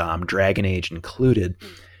games, Dragon Age included,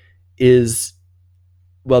 is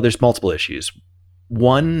there's multiple issues.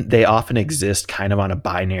 One, they often exist kind of on a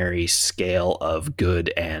binary scale of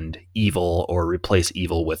good and evil, or replace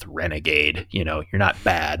evil with renegade. You know, you're not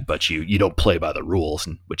bad, but you don't play by the rules,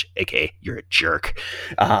 and which, aka, you're a jerk,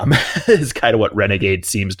 is kind of what renegade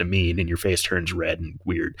seems to mean, and your face turns red and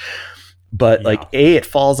weird. But like, Yeah, it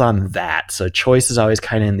falls on that. So choice is always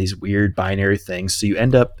kind of in these weird binary things. So you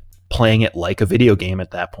end up playing it like a video game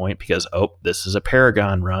at that point, because this is a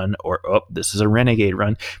Paragon run, or this is a Renegade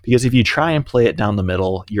run. Because if you try and play it down the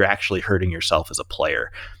middle, you're actually hurting yourself as a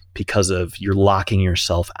player, because of you're locking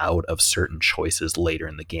yourself out of certain choices later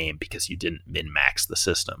in the game because you didn't min max the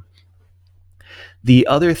system. The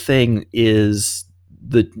other thing is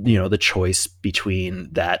the choice between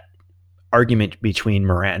that argument between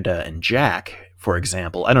Miranda and Jack, for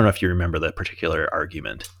example. I don't know if you remember that particular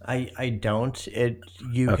argument. I don't. You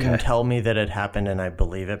can Okay. tell me that it happened, and I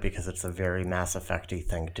believe it because it's a very Mass Effect-y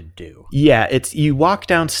thing to do. Yeah, it's you walk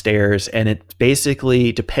downstairs, and it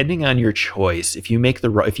basically, depending on your choice, if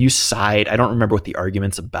you side, I don't remember what the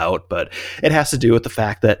argument's about, but it has to do with the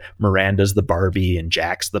fact that Miranda's the Barbie and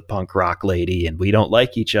Jack's the punk rock lady, and we don't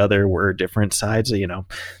like each other. We're different sides of,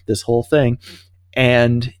 this whole thing.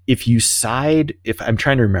 And if I'm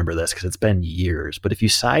trying to remember this because it's been years, but if you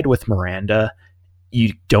side with Miranda,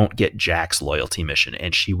 you don't get Jack's loyalty mission,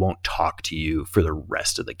 and she won't talk to you for the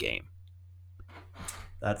rest of the game.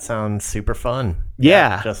 That sounds super fun.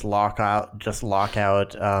 Yeah, Yeah. just lock out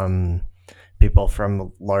people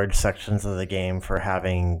from large sections of the game for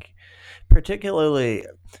having, particularly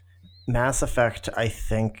Mass Effect. I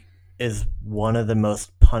think is one of the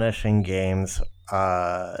most punishing games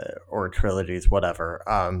or trilogies, whatever,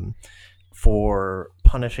 for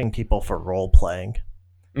punishing people for role playing,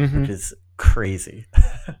 which Hmm. is crazy.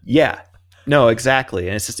 Yeah. No, exactly.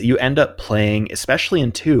 And it's just, you end up playing, especially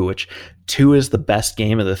in two, which two is the best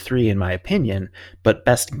game of the three, in my opinion, but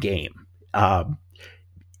best game. Um,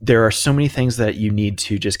 there are so many things that you need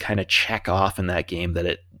to just kind of check off in that game that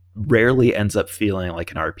it rarely ends up feeling like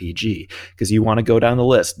an RPG, because you want to go down the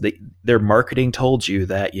list. Their marketing told you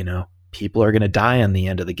that, people are going to die on the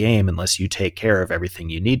end of the game unless you take care of everything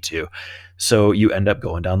you need to. So you end up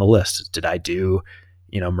going down the list. Did I do,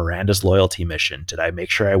 Miranda's loyalty mission? Did I make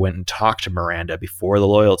sure I went and talked to Miranda before the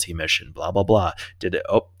loyalty mission? Blah, blah, blah.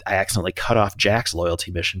 I accidentally cut off Jack's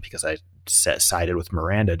loyalty mission because I sided with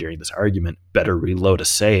Miranda during this argument. Better reload a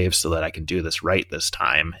save so that I can do this right this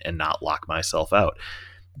time and not lock myself out.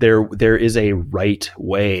 There is a right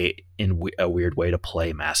way, in a weird way, to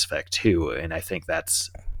play Mass Effect 2, and I think that's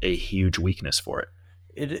a huge weakness for it.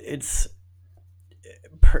 It's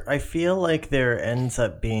I feel like there ends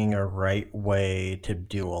up being a right way to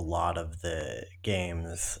do a lot of the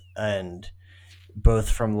games, and both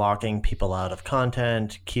from locking people out of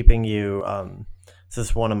content, keeping you. This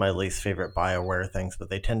is one of my least favorite Bioware things, but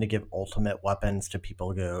they tend to give ultimate weapons to people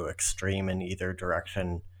who go extreme in either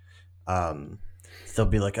direction. Um, they'll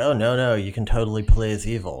be like, "Oh no, you can totally play as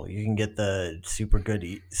evil. You can get the super good,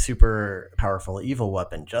 super powerful evil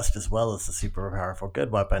weapon just as well as the super powerful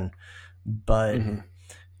good weapon." But Mm-hmm.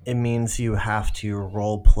 it means you have to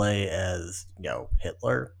role play as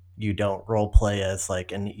Hitler. You don't role play as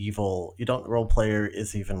like an evil. You don't role play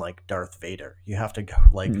as even like Darth Vader. You have to go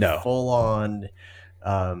like No. full on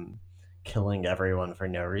um, killing everyone for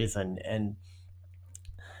no reason, and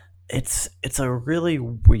it's a really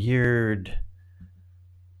weird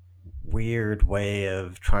way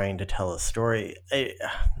of trying to tell a story.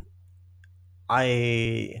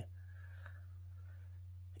 I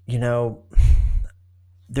you know,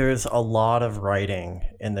 there's a lot of writing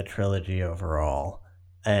in the trilogy overall,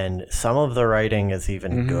 and some of the writing is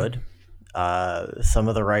even Mm-hmm. good. Some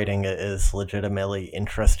of the writing is legitimately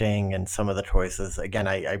interesting, and some of the choices, again,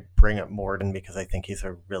 I bring up Morden because I think he's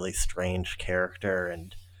a really strange character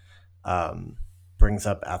and um, brings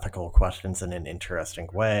up ethical questions in an interesting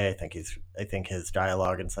way. I think his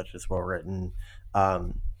dialogue and such is well written.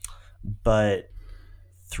 Um, but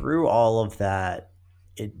through all of that,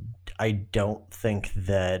 it I don't think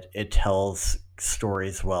that it tells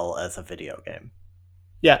stories well as a video game.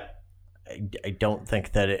 Yeah. I don't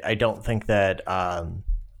think that I don't think that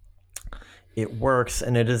it works,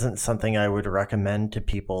 and it isn't something I would recommend to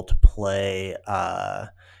people to play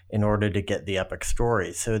in order to get the epic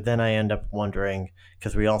story. So then I end up wondering,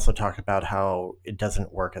 because we also talked about how it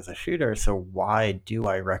doesn't work as a shooter. So why do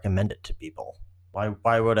I recommend it to people?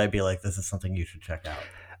 Why would I be like, this is something you should check out?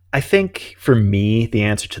 I think for me, the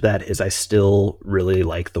answer to that is I still really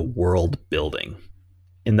like the world building.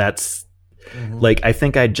 And that's Mm-hmm. like, I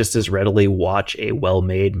think I'd just as readily watch a well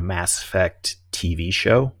made Mass Effect TV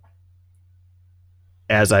show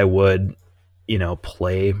as I would,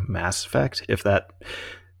 play Mass Effect. If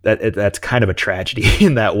that's kind of a tragedy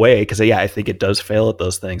in that way, because yeah, I think it does fail at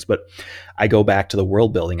those things. But I go back to the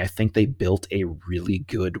world building. I think they built a really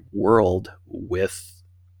good world with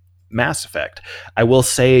Mass Effect. I will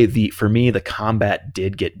say for me the combat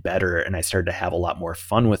did get better, and I started to have a lot more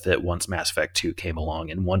fun with it once Mass Effect 2 came along,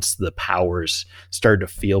 and once the powers started to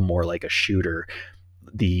feel more like a shooter.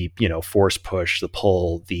 The force push, the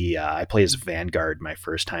pull, the I play as Vanguard my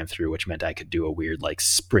first time through, which meant I could do a weird like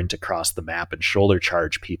sprint across the map and shoulder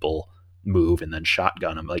charge people, move, and then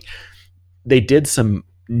shotgun them. Like, they did some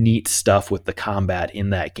neat stuff with the combat in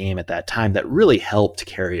that game at that time that really helped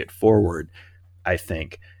carry it forward, I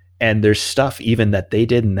think. And there's stuff even that they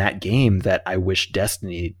did in that game that I wish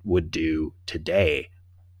Destiny would do today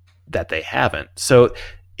that they haven't. So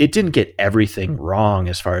it didn't get everything wrong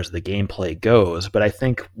as far as the gameplay goes, but I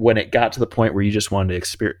think when it got to the point where you just wanted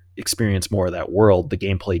to experience more of that world, the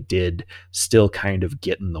gameplay did still kind of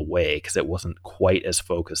get in the way because it wasn't quite as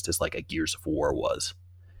focused as like a Gears of War was.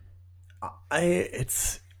 I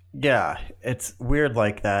it's yeah, it's weird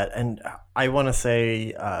like that, and I want to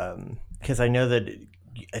say because I know that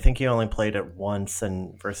I think you only played it once,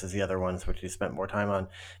 and versus the other ones, which you spent more time on.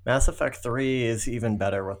 Mass Effect 3 is even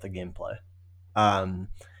better with the gameplay. Um,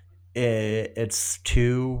 it's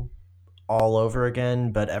two all over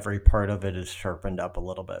again, but every part of it is sharpened up a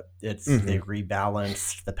little bit. They Mm-hmm.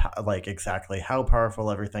 rebalanced like exactly how powerful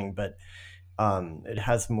everything, but it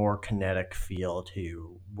has more kinetic feel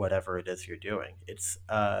to whatever it is you're doing. It's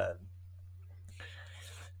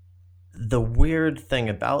the weird thing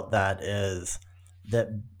about that is that,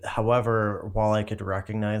 however, while I could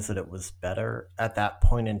recognize that it was better at that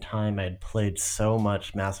point in time, I'd played so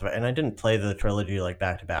much Mass Effect, and I didn't play the trilogy like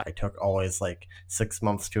back to back. I took always like 6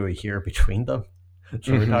 months to a year between them,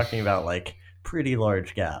 so we're Mm-hmm. talking about like pretty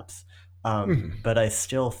large gaps. Mm-hmm. But I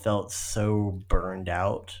still felt so burned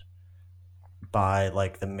out by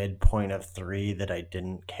like the midpoint of 3 that I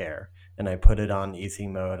didn't care. And I put it on easy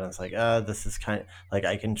mode. And I was like, this is kind of like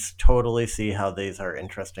I can totally see how these are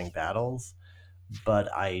interesting battles, but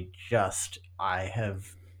I have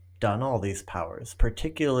done all these powers,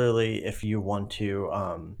 particularly if you want to.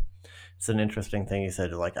 It's an interesting thing you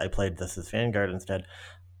said. Like I played this as Vanguard instead.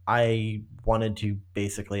 I wanted to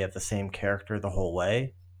basically have the same character the whole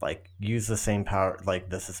way, like use the same power. Like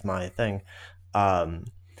this is my thing. Um,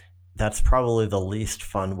 that's probably the least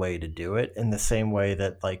fun way to do it, in the same way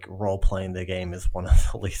that like role playing the game is one of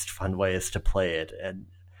the least fun ways to play it. And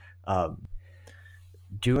um,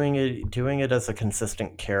 doing it as a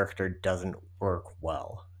consistent character doesn't work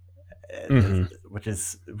well, Mm-hmm. which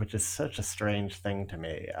is such a strange thing to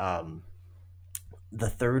me. The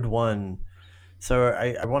third one, so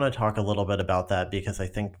I want to talk a little bit about that, because I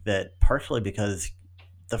think that partially because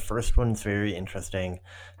the first one's very interesting.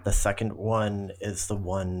 The second one is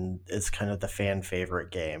kind of the fan favorite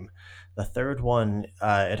game. The third one,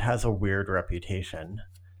 it has a weird reputation.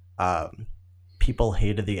 Um, People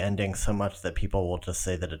hated the ending so much that people will just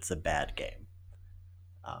say that it's a bad game.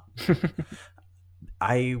 Um,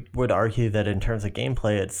 I would argue that in terms of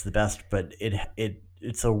gameplay, it's the best, but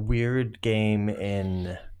it's a weird game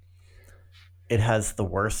in it has the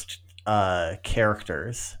worst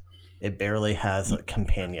characters. It barely has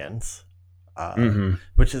companions, uh, Mm-hmm.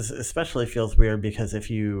 which is especially feels weird because if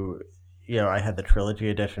I had the trilogy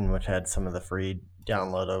edition, which had some of the free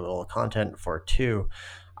downloadable content for two.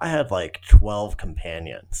 I had like 12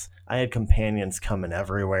 companions. I had companions coming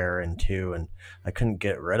everywhere in 2, and I couldn't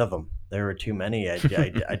get rid of them. There were too many. I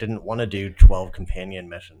didn't want to do 12 companion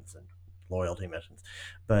missions and loyalty missions,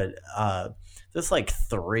 but there's like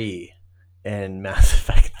 3 in Mass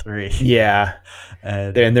Effect 3. Yeah,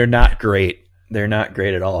 And and they're not great. They're not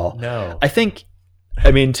great at all. no. I think,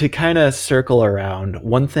 I mean, to kind of circle around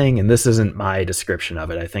one thing, and this isn't my description of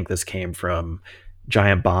it. I think this came from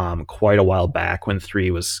Giant Bomb quite a while back when 3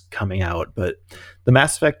 was coming out. But the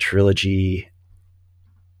Mass Effect trilogy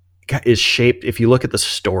is shaped, if you look at the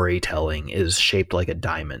storytelling, is shaped like a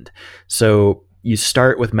diamond. So you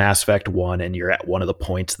start with Mass Effect 1 and you're at one of the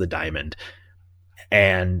points of the diamond,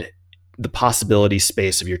 and the possibility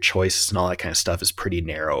space of your choices and all that kind of stuff is pretty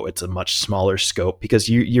narrow. It's a much smaller scope because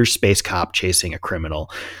you're space cop chasing a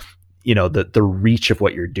criminal. You know, the reach of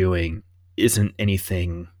what you're doing isn't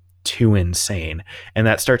anything too insane, and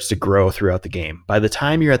that starts to grow throughout the game. By the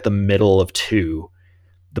time you're at the middle of 2,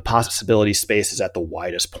 the possibility space is at the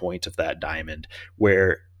widest point of that diamond,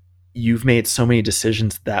 where you've made so many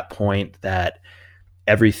decisions at that point that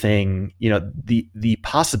everything, you know, the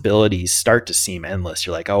possibilities start to seem endless.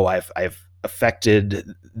 You're like, oh, I've affected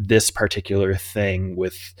this particular thing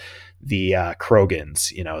with the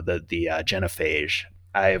Krogans, you know, the genophage.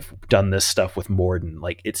 I've done this stuff with Morden.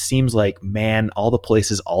 Like, it seems like, man, all the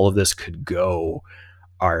places all of this could go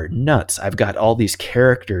are nuts. I've got all these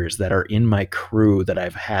characters that are in my crew that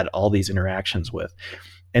I've had all these interactions with.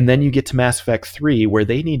 And then you get to Mass Effect 3 where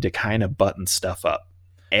they need to kind of button stuff up.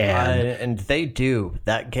 And And they do.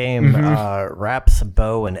 That game Mhm. wraps a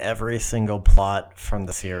bow in every single plot from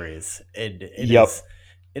the series. Yep.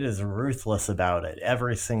 It is ruthless about it.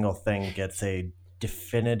 Every single thing gets a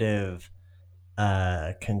definitive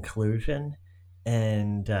conclusion,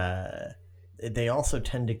 and they also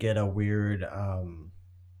tend to get a weird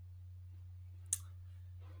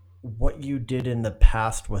what you did in the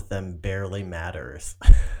past with them barely matters.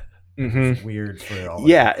 hmm It's weird for all the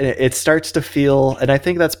Yeah, it starts to feel, and I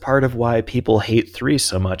think that's part of why people hate 3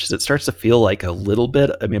 so much, is it starts to feel like a little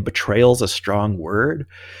bit, I mean, betrayal's a strong word,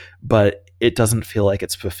 but it doesn't feel like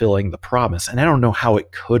it's fulfilling the promise. And I don't know how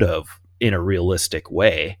it could have in a realistic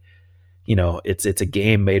way. You know, it's a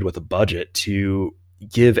game made with a budget to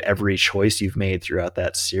give every choice you've made throughout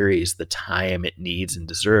that series the time it needs and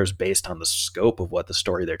deserves based on the scope of what the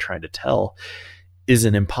story they're trying to tell is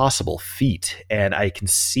an impossible feat. And I can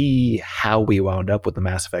see how we wound up with the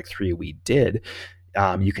Mass Effect 3 we did.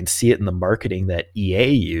 You can see it in the marketing that EA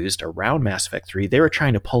used around Mass Effect 3. They were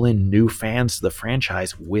trying to pull in new fans to the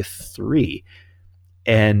franchise with 3.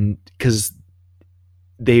 And because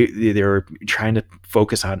they were trying to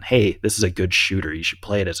focus on, hey, this is a good shooter, you should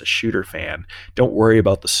play it as a shooter fan, don't worry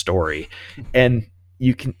about the story. And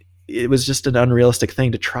you can, it was just an unrealistic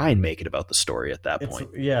thing to try and make it about the story at that It's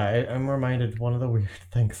point. yeah. I'm reminded one of the weird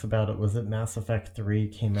things about it was that Mass Effect 3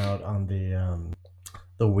 came out on the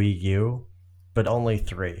Wii U, but only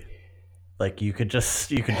 3. Like you could just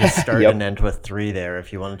start and Yep. end with 3 there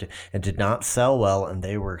if you wanted to. It did not sell well, and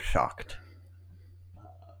they were shocked.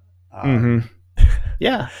 hmm Um,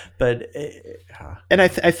 Yeah. but And I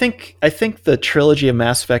think the trilogy of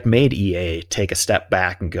Mass Effect made EA take a step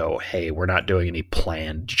back and go, hey, we're not doing any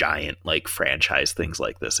planned giant like franchise things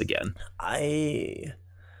like this again. I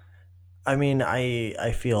I mean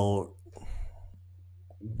I feel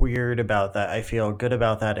weird about that. I feel good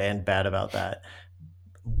about that and bad about that.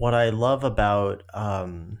 What I love about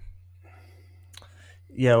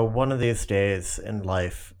one of these days in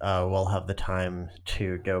life, we'll have the time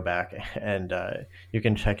to go back and you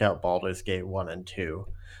can check out Baldur's Gate 1 and 2.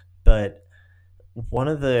 But one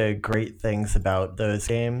of the great things about those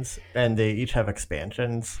games, and they each have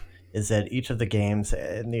expansions, is that each of the games,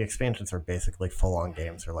 and the expansions are basically full on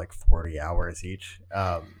games, are like 40 hours each.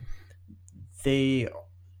 They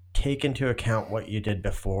take into account what you did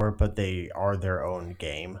before, but they are their own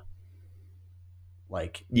game.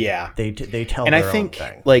 Like Yeah. they tell And I their own think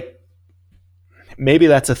thing. like maybe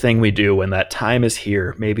that's a thing we do when that time is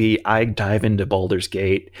here. Maybe I dive into Baldur's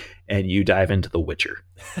Gate and you dive into The Witcher.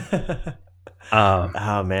 Um,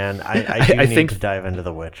 Oh man, I I, do I need think to dive into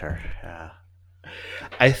The Witcher. Yeah.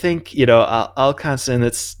 I think you know I'll constant.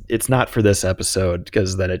 It's not for this episode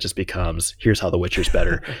because then it just becomes here's how The Witcher's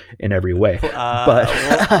better in every way. But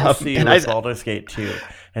We'll see and I with Baldur's Gate 2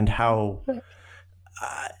 and how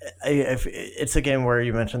if it's a game where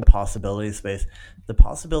you mentioned the possibility space. The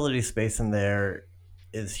possibility space in there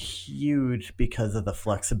is huge because of the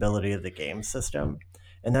flexibility of the game system,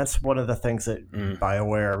 and that's one of the things that mm,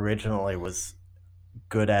 Bioware originally was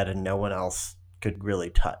good at, and no one else could really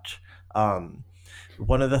touch.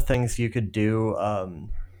 One of the things you could do.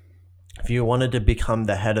 If you wanted to become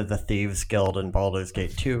the head of the Thieves Guild in Baldur's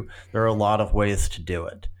Gate 2, there are a lot of ways to do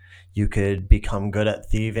it. You could become good at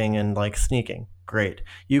thieving and like sneaking. Great.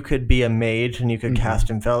 You could be a mage and you could Mm-hmm. cast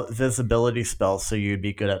invisibility spells so you'd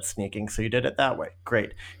be good at sneaking, so you did it that way. Great.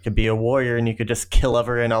 You could be a warrior and you could just kill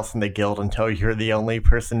everyone else in the guild until you're the only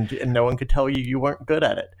person and no one could tell you weren't good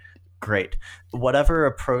at it. Great. Whatever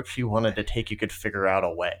approach you wanted to take, you could figure out a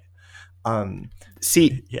way. Um,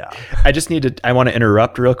 See, yeah. I want to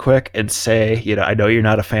interrupt real quick and say, I know you're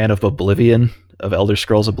not a fan of Oblivion, of Elder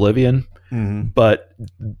Scrolls Oblivion, Mm-hmm. but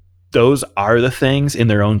those are the things in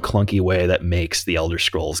their own clunky way that makes the Elder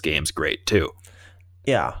Scrolls games great too.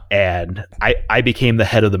 Yeah. And I became the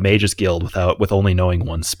head of the Mages Guild with only knowing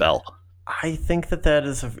one spell. I think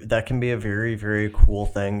that can be a very very cool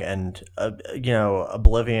thing, and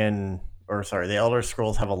Oblivion, or sorry, the Elder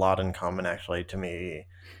Scrolls have a lot in common actually to me,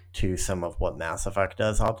 to some of what Mass Effect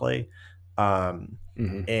does oddly, um,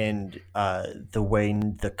 Mm-hmm. and the way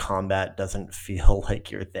the combat doesn't feel like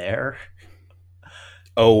you're there.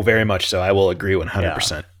 Oh, very much so. I will agree Yeah,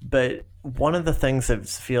 100%. but one of the things that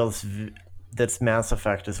feels that's Mass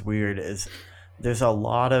Effect is weird is there's a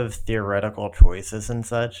lot of theoretical choices and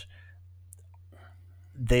such.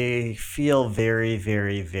 They feel very,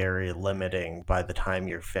 very, very limiting by the time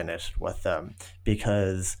you're finished with them,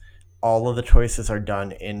 because all of the choices are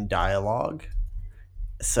done in dialogue.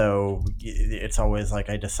 So it's always like,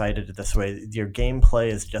 I decided this way. Your gameplay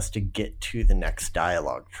is just to get to the next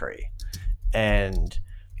dialogue tree. And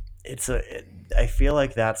I feel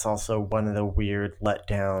like that's also one of the weird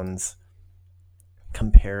letdowns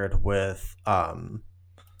compared with a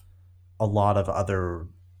lot of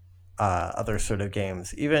other sort of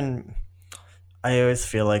games. Even I always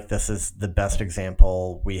feel like this is the best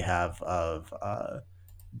example we have of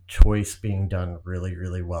choice being done really,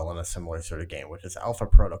 really well in a similar sort of game, which is Alpha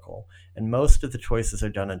Protocol. And most of the choices are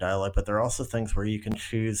done in dialogue, but there are also things where you can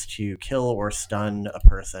choose to kill or stun a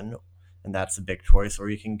person, and that's a big choice, or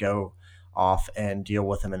you can go off and deal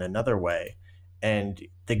with them in another way. And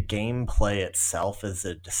the gameplay itself is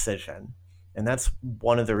a decision. And that's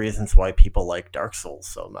one of the reasons why people like Dark Souls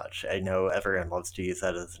so much. I know everyone loves to use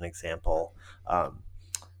that as an example.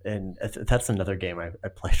 And that's another game I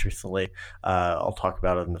played recently. I'll talk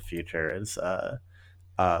about it in the future. Is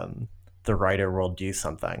um, The Writer Will Do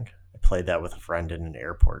Something. I played that with a friend in an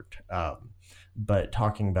airport. But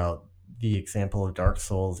talking about the example of Dark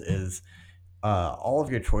Souls is all of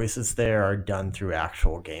your choices there are done through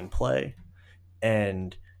actual gameplay,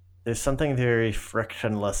 and there's something very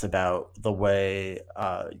frictionless about the way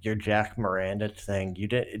your Jack Miranda thing.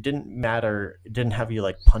 It didn't matter. It didn't have you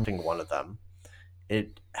like punching one of them.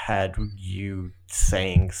 It had you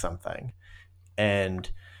saying something, and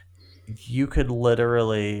you could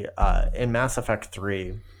literally in Mass Effect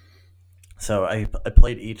 3. So I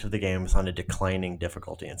played each of the games on a declining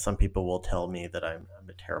difficulty, and some people will tell me that I'm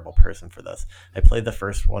a terrible person for this. I played the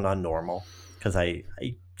first one on normal because I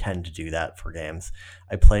tend to do that for games.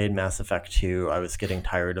 I played Mass Effect 2. I was getting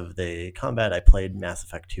tired of the combat. I played Mass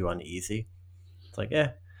Effect 2 on easy. It's like,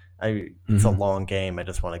 it's a Mm-hmm. long game. I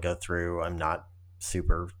just want to go through. I'm not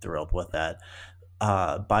super thrilled with that.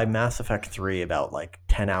 By Mass Effect 3, about like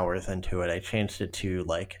 10 hours into it, I changed it to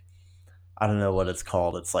like, I don't know what it's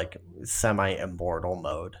called. It's like semi immortal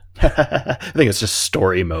mode. I think it's just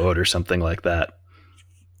story mode or something like that.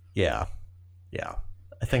 Yeah, yeah.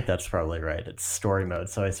 I think that's probably right. It's story mode.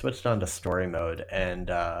 So I switched on to story mode, and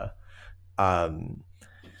um,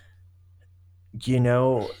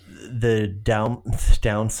 the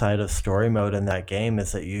downside of story mode in that game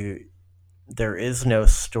is that there is no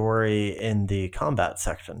story in the combat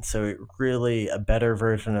section. So really, a better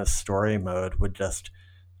version of story mode would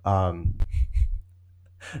um,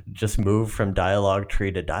 just move from dialogue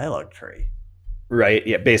tree to dialogue tree. Right.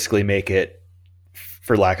 Yeah. Basically make it,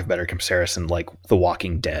 for lack of better comparison, like The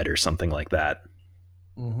Walking Dead or something like that.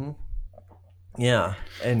 Mm-hmm. Yeah,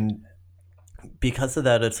 and because of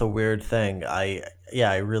that, it's a weird thing. I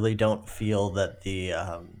really don't feel that the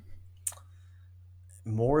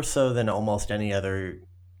more so than almost any other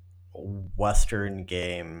Western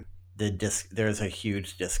game, there's a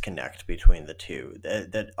huge disconnect between the two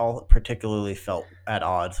that all particularly felt at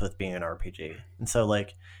odds with being an RPG. And so,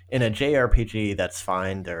 like in a JRPG, that's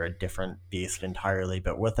fine; they're a different beast entirely.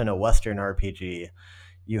 But within a Western RPG,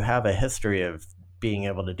 you have a history of being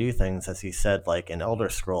able to do things, as you said, like in Elder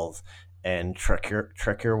Scrolls, and trick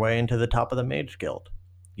your way into the top of the Mage Guild.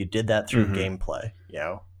 You did that through Mm-hmm. gameplay, you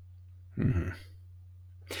know. Mm-hmm.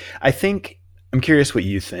 I think I'm curious what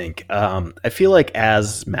you think. I feel like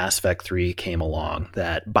as Mass Effect 3 came along,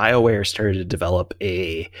 that Bioware started to develop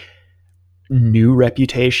a new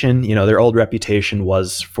reputation. Their old reputation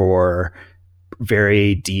was for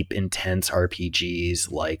very deep, intense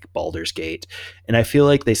RPGs like Baldur's Gate. And I feel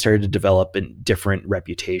like they started to develop a different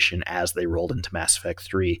reputation as they rolled into Mass Effect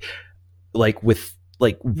 3, like with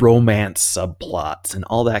like romance subplots and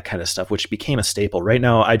all that kind of stuff, which became a staple. Right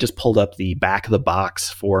now, I just pulled up the back of the box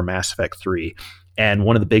for Mass Effect 3, and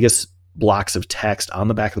one of the biggest blocks of text on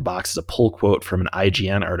the back of the box is a pull quote from an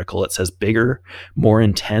IGN article. It says bigger, more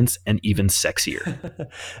intense, and even sexier.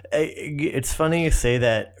 It's funny you say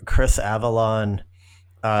that. Chris Avalon,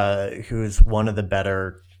 who's one of the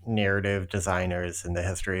better narrative designers in the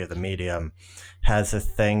history of the medium, has a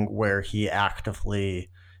thing where he actively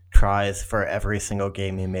tries for every single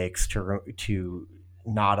game he makes to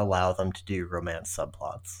not allow them to do romance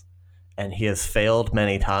subplots, and he has failed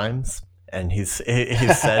many times. And he's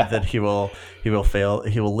said that he will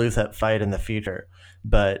lose that fight in the future.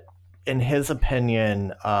 But in his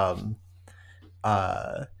opinion,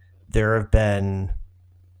 there have been,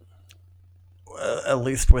 at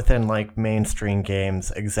least within like mainstream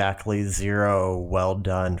games, exactly zero well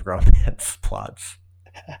done romance plots.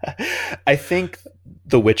 I think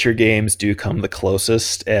the Witcher games do come the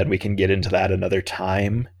closest, and we can get into that another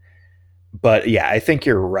time. But yeah, I think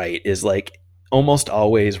you're right. Is like almost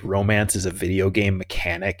always romance is a video game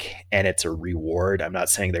mechanic and it's a reward. I'm not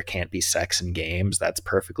saying there can't be sex in games. That's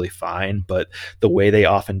perfectly fine. But the way they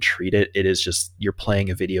often treat it, it is just you're playing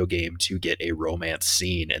a video game to get a romance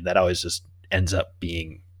scene. And that always just ends up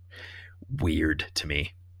being weird to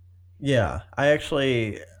me. Yeah, I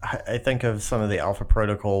think of some of the Alpha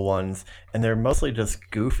Protocol ones, and they're mostly just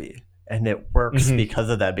goofy, and it works Mm-hmm. because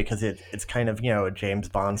of that. Because it's kind of a James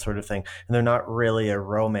Bond sort of thing, and they're not really a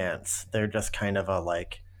romance. They're just kind of a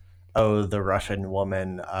like, oh, the Russian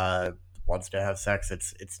woman wants to have sex.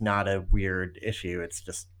 It's not a weird issue. It's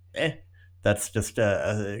just that's just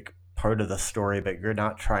a part of the story. But you're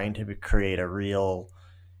not trying to create a real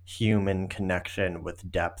human connection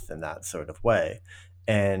with depth in that sort of way.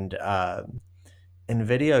 And in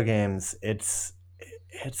video games, it's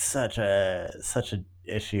such a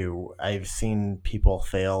issue. I've seen people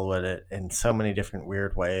fail with it in so many different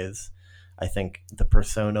weird ways. I think the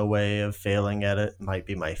Persona way of failing at it might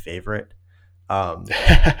be my favorite. Um,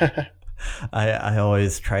 I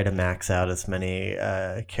always try to max out as many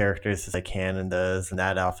characters as I can in those, and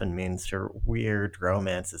that often means for weird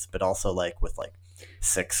romances, but also like with like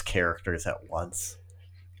six characters at once.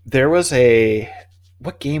 There was a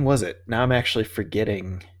what game was it? Now I'm actually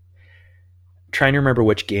forgetting. Trying to remember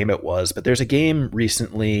which game it was, but there's a game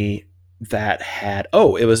recently that had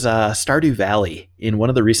it was Stardew Valley. In one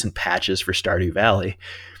of the recent patches for Stardew Valley,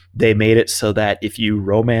 they made it so that if you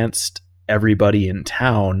romanced everybody in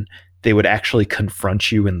town, they would actually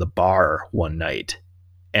confront you in the bar one night.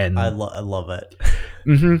 And I love it.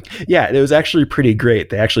 yeah, it was actually pretty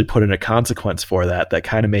great. They actually put in a consequence for that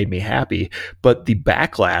kind of made me happy. But the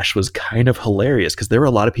backlash was kind of hilarious because there were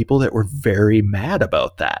a lot of people that were very mad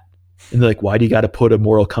about that. And they're like, why do you got to put a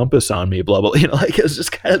moral compass on me? Blah, blah. Like it was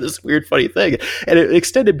just kind of this weird, funny thing. And it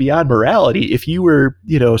extended beyond morality. If you were,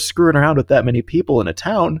 screwing around with that many people in a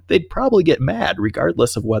town, they'd probably get mad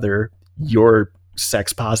regardless of whether you're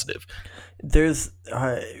sex positive. There's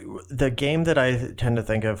the game that I tend to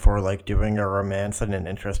think of for like doing a romance in an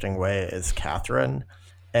interesting way is Catherine.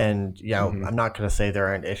 And Mm-hmm. I'm not going to say there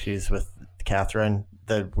aren't issues with Catherine.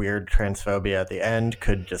 The weird transphobia at the end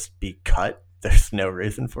could just be cut. There's no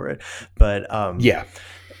reason for it. But Yeah.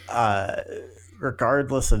 uh,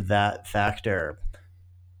 regardless of that factor,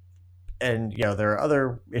 and there are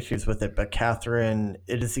other issues with it, but Catherine,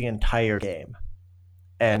 it is the entire game.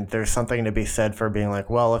 And there's something to be said for being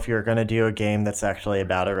like, well, if you're going to do a game that's actually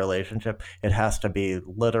about a relationship, it has to be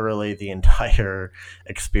literally the entire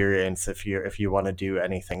experience if you want to do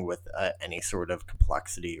anything with any sort of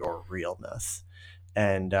complexity or realness.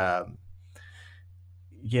 And I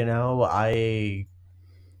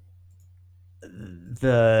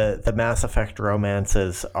the Mass Effect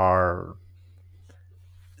romances are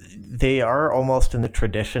almost in the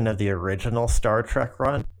tradition of the original Star Trek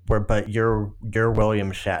run, where but you're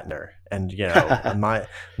William Shatner, and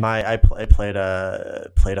I played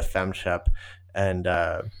a femshep, and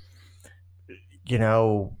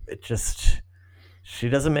it just she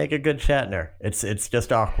doesn't make a good Shatner. It's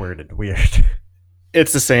just awkward and weird.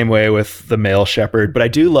 It's the same way with the male shepherd, but I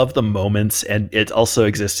do love the moments, and it also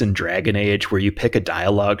exists in Dragon Age where you pick a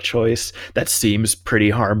dialogue choice that seems pretty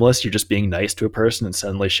harmless. You're just being nice to a person, and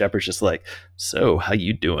suddenly Shepard's just like, "So, how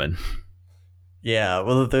you doing?" Yeah,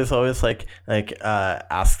 well, there's always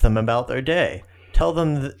ask them about their day. Tell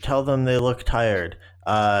them they look tired.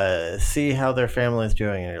 See how their family's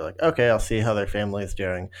doing, and you're like, okay, I'll see how their family's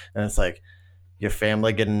doing, and it's like, your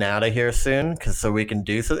family getting out of here soon, because so we can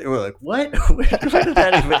do something. We're like, what? Where did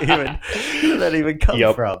that even come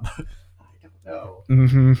Yep. from? I don't know.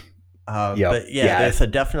 Mm-hmm. But Yep. yeah, Yeah. there's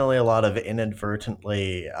definitely a lot of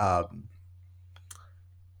inadvertently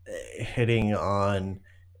hitting on,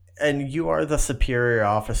 and you are the superior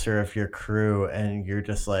officer of your crew, and you're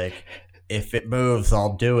just like, if it moves,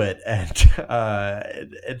 I'll do it, and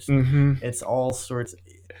it's Mm-hmm. it's all sorts of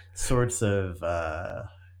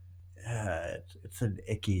it's an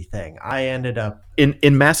icky thing. I ended up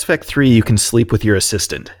In Mass Effect 3, you can sleep with your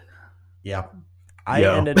assistant. yeah, I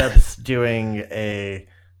Yo. ended up doing a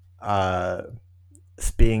uh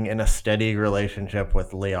being in a steady relationship with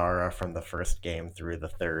Liara from the first game through the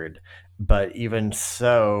third. But even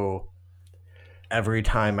so, every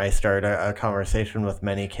time I start a conversation with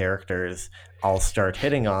many characters, I'll start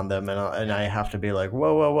hitting on them, and I have to be like,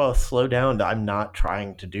 whoa, whoa, whoa, slow down. I'm not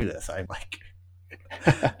trying to do this. I'm like,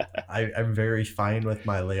 I'm very fine with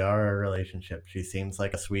my Liara relationship. She seems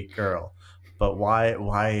like a sweet girl. But why?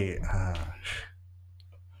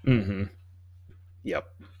 Mm-hmm. Yep.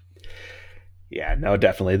 Yeah, no,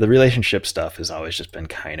 definitely. The relationship stuff has always just been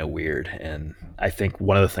kind of weird. And I think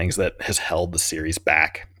one of the things that has held the series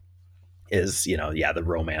back is, yeah, the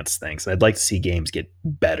romance things. And I'd like to see games get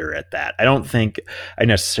better at that. I don't think I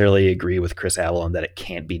necessarily agree with Chris Avalon that it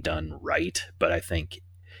can't be done right, but I think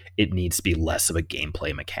it needs to be less of a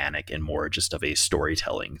gameplay mechanic and more just of a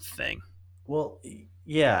storytelling thing. Well,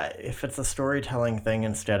 yeah, if it's a storytelling thing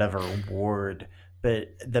instead of a reward, but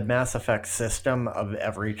the Mass Effect system of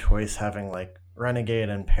every choice having like Renegade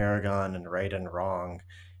and Paragon and right and wrong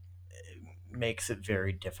makes it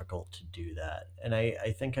very difficult to do that. And I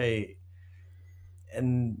think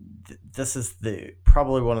this is the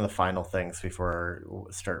probably one of the final things before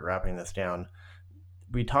we start wrapping this down.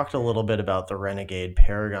 We talked a little bit about the Renegade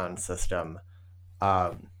Paragon system,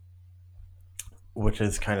 um, which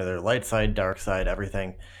is kind of their light side, dark side,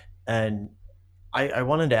 everything. And I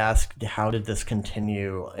wanted to ask, how did this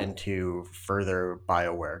continue into further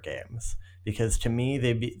Bioware games? Because to me,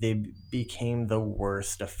 they became the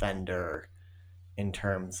worst offender in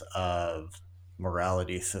terms of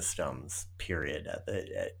morality systems. Period.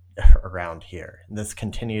 Around here, this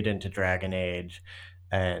continued into Dragon Age,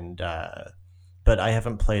 and but I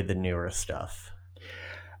haven't played the newer stuff.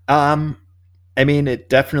 Um, I mean, it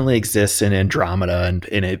definitely exists in Andromeda and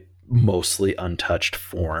in a mostly untouched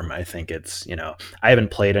form. I think it's, I haven't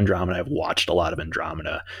played Andromeda. I've watched a lot of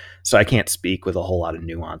Andromeda, so I can't speak with a whole lot of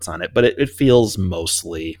nuance on it, but it feels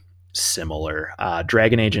mostly similar.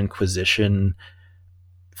 Dragon Age Inquisition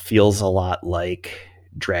feels a lot like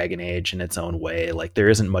Dragon Age in its own way. Like there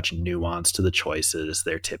isn't much nuance to the choices.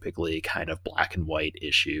 They're typically kind of black and white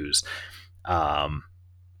issues. Um,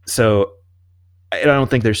 so I don't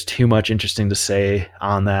think there's too much interesting to say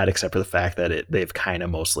on that, except for the fact that they've kind of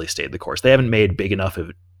mostly stayed the course. They haven't made big enough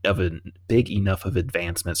of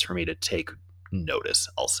advancements for me to take notice,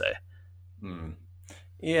 I'll say. Hmm.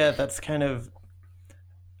 Yeah, that's kind of,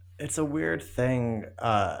 it's a weird thing.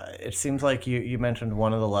 It seems like you mentioned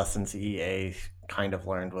one of the lessons EA kind of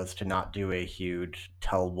learned was to not do a huge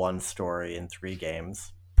tell one story in three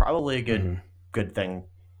games. Probably a Mm-hmm. good thing.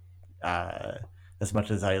 Uh, as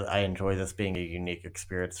much as I enjoy this being a unique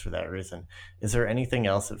experience for that reason, is there anything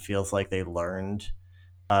else that feels like they learned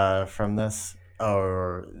from this,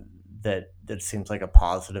 or that seems like a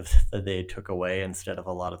positive that they took away instead of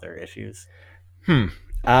a lot of their issues? Hmm.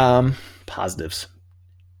 Positives.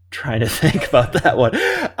 Trying to think about that one.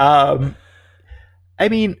 I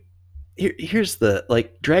mean, here's the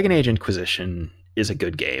Dragon Age Inquisition is a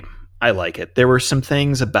good game. I like it. There were some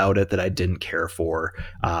things about it that I didn't care for,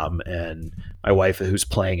 and my wife, who's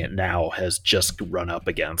playing it now, has just run up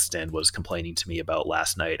against and was complaining to me about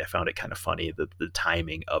last night. I found it kind of funny, the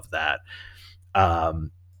timing of that. Um,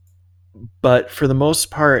 but for the most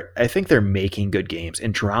part, I think they're making good games.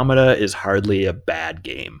 Andromeda is hardly a bad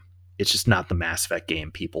game. It's just not the Mass Effect game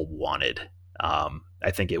people wanted. I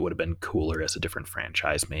think it would have been cooler as a different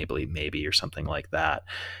franchise, maybe or something like that.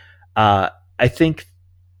 I think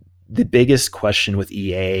the biggest question with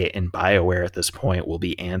EA and BioWare at this point will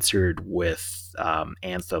be answered with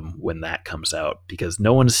Anthem when that comes out, because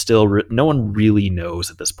no one really knows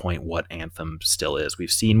at this point what Anthem still is. We've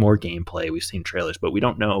seen more gameplay, we've seen trailers, but we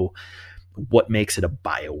don't know what makes it a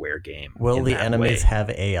BioWare game Will in the that enemies way. have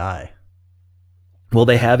AI? Will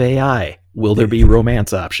they have AI? Will there be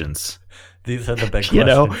romance options? These are the big You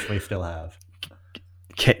know, questions we still have.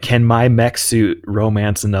 can my mech suit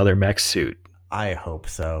romance another mech suit? I hope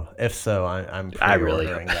so. If so, I'm I really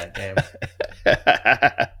pre-ordering that game.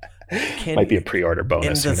 Might be a Can pre-order in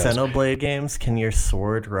bonus. the Who knows? Xenoblade games, can your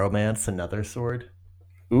sword romance another sword?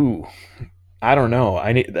 Ooh, I don't know.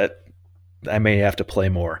 I need that. I may have to play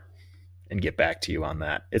more and get back to you on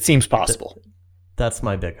that. It seems Th- possible. that's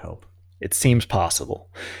my big hope. It seems possible.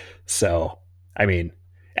 So, I mean,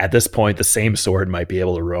 at this point, the same sword might be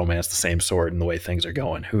able to romance the same sword in the way things are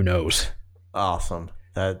going. Who knows? Awesome.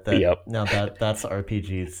 Yep. That's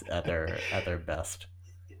RPGs at their best.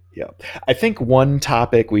 Yep. I think one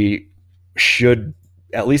topic we should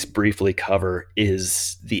at least briefly cover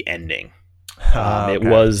is the ending. It Okay.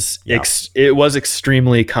 was Yeah. it was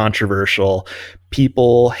extremely controversial.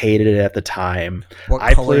 People hated it at the time. What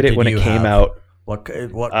I color played it did when it you came have? out. What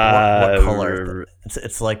color? Uh,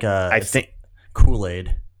 It's like a I it's think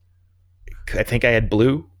Kool-Aid. I think I had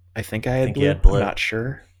blue. I think I I had think you blue. had I'm blue. not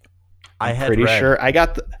sure. I I'm had pretty red. sure I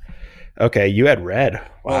got the. Okay, you had red.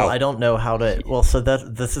 Well, I Wow. don't know how to. Well, so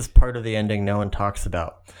that this is part of the ending no one talks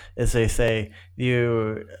about. Is they say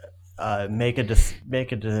you make a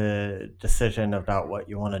decision about what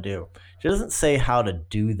you want to do. She doesn't say how to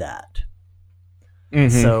do that. Mm-hmm.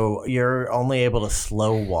 So you're only able to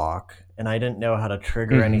slow walk, and I didn't know how to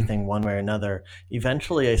trigger Mm-hmm. anything one way or another.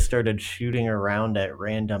 Eventually, I started shooting around at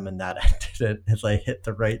random, and that ended it as I hit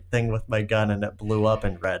the right thing with my gun, and it blew up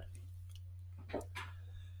in red.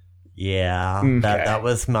 Yeah, Okay. that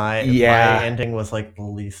was my Yeah. ending was like the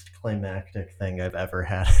least climactic thing I've ever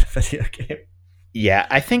had in a video game. Yeah,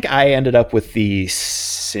 I think I ended up with the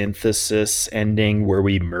synthesis ending where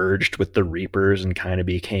we merged with the Reapers and kind of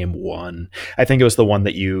became one. I think it was the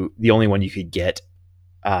only one you could get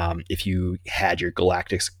if you had your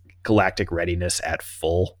galactic readiness at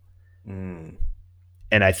full. Mm,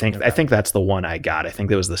 And I okay. think that's the one I got. I think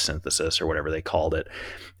that was the synthesis or whatever they called it.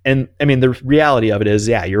 And I mean, the reality of it is,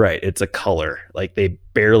 yeah, you're right. It's a color. Like they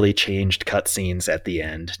barely changed cutscenes at the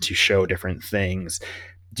end to show different things.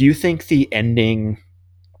 Do you think the ending,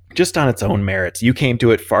 just on its own merits, you came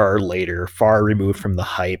to it far later, far removed from the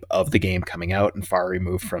hype of the game coming out and far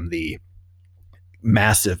removed from the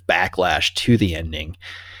massive backlash to the ending?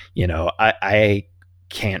 I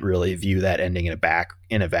can't really view that ending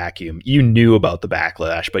in a vacuum. You knew about the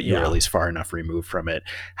backlash, but you were at Yeah. least far enough removed from it.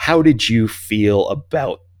 How did you feel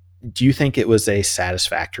about? Do you think it was a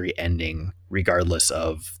satisfactory ending, regardless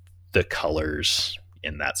of the colors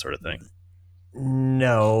and that sort of thing?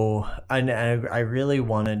 No, I really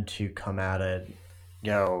wanted to come at it,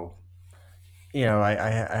 you know, I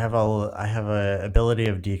have a ability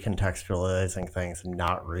of decontextualizing things and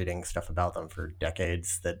not reading stuff about them for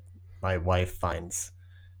decades that my wife finds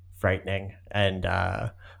frightening, and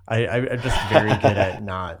I'm just very good at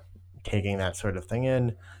not taking that sort of thing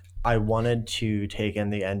in. I wanted to take in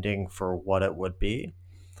the ending for what it would be,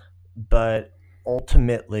 but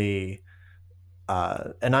ultimately,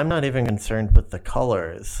 and I'm not even concerned with the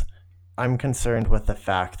colors. I'm concerned with the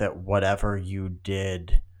fact that whatever you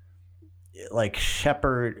did, like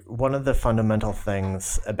Shepard, one of the fundamental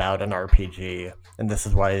things about an RPG, and this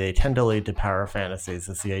is why they tend to lead to power fantasies,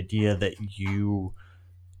 is the idea that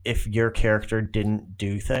if your character didn't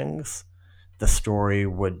do things, the story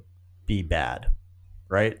would be bad,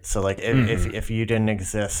 right? So, like, Mm-hmm. if you didn't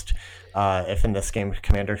exist, if in this game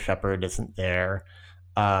Commander Shepard isn't there,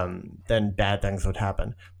 then bad things would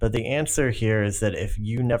happen. But the answer here is that if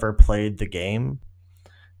you never played the game,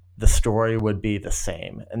 the story would be the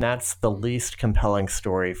same. And that's the least compelling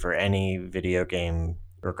story for any video game,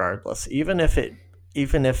 regardless. Even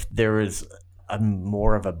if there is a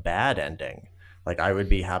more of a bad ending. Like I would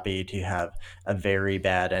be happy to have a very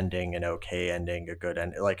bad ending, an okay ending, a good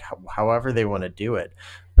ending, like however they want to do it.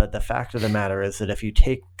 But the fact of the matter is that if you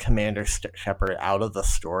take Commander Shepard out of the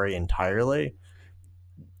story entirely,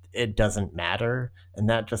 it doesn't matter, and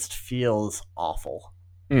that just feels awful.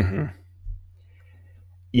 Mm-hmm.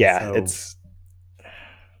 Yeah, So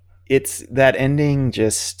it's that ending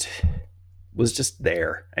just was just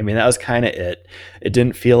there. I mean, that was kind of it. It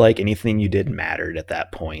didn't feel like anything you did mattered at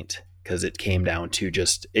that point because it came down to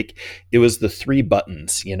just it was the three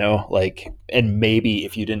buttons, like, and maybe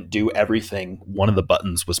if you didn't do everything, one of the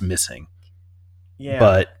buttons was missing. yeah,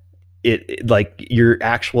 But like your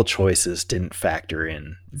actual choices didn't factor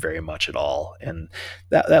in very much at all, and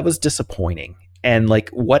that was disappointing. And like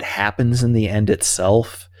what happens in the end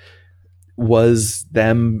itself was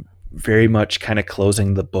them very much kind of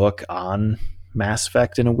closing the book on Mass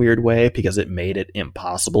Effect in a weird way because it made it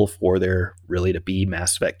impossible for there really to be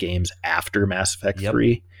Mass Effect games after Mass Effect yep.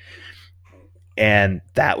 3. And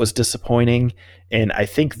that was disappointing. And I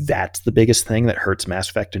think that's the biggest thing that hurts Mass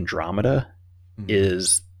Effect Andromeda Mm.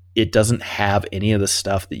 is it doesn't have any of the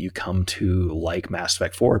stuff that you come to like Mass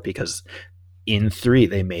Effect 4 because in 3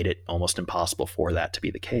 they made it almost impossible for that to be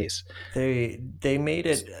the case. They made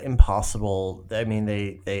it impossible. I mean,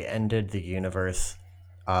 they ended the universe,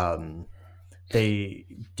 um, they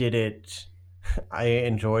did it. I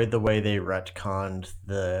enjoyed the way they retconned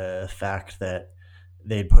the fact that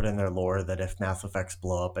they'd put in their lore that if Mass Effects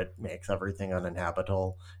blow up, it makes everything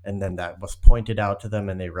uninhabitable, and then that was pointed out to them,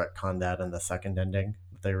 and they retconned that in the second ending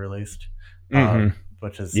that they released, Mm-hmm.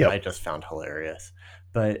 which is I Yep. just found hilarious.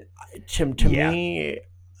 But to Yeah. me,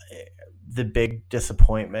 the big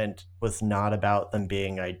disappointment was not about them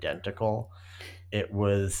being identical. It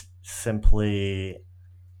was simply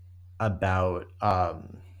about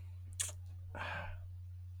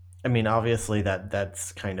I mean, obviously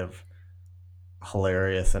that's kind of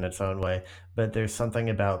hilarious in its own way, but there's something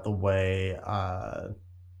about the way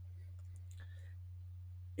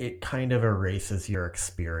it kind of erases your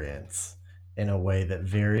experience in a way that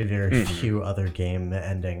very, very Mm-hmm. few other game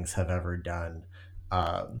endings have ever done.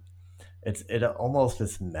 Um, it almost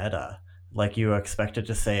is meta. Like you expect it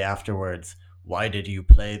to say afterwards, "Why did you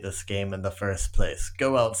play this game in the first place?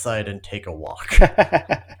 Go outside and take a walk."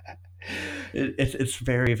 It's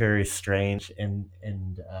very, very strange, and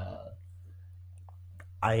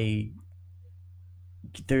I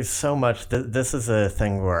there's so much. This is a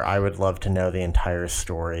thing where I would love to know the entire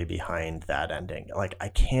story behind that ending. Like I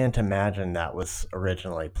can't imagine that was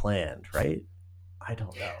originally planned, right? I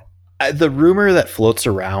don't know. The rumor that floats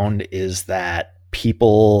around is that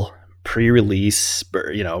people pre-release,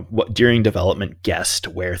 during development guessed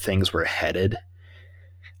where things were headed.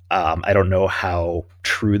 I don't know how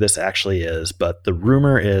true this actually is, but the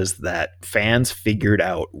rumor is that fans figured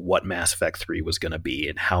out what Mass Effect 3 was going to be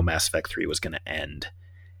and how Mass Effect 3 was going to end.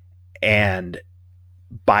 And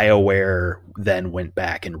BioWare then went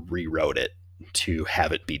back and rewrote it to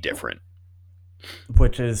have it be different.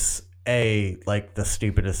 Which is a like the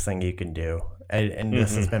stupidest thing you can do, and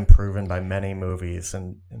this has Mm-hmm. been proven by many movies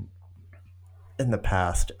and in the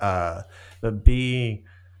past. But B,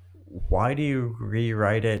 why do you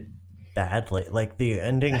rewrite it badly? Like the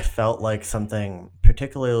ending felt like something,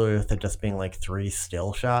 particularly with it just being like three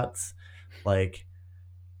still shots. Like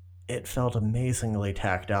it felt amazingly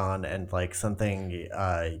tacked on and like something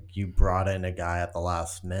you brought in a guy at the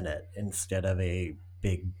last minute instead of a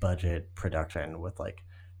big budget production with like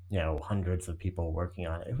hundreds of people working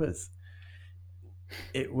on it.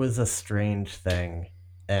 It was a strange thing,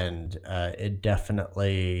 and it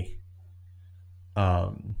definitely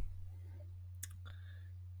um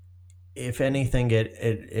if anything,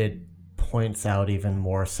 it points out even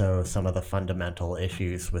more so some of the fundamental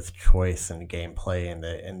issues with choice and gameplay in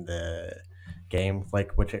the game,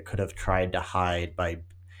 like which it could have tried to hide by,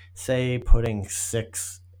 say, putting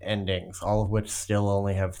six endings, all of which still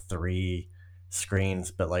only have three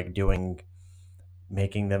screens, but like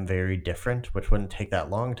making them very different, which wouldn't take that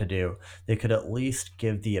long to do. They could at least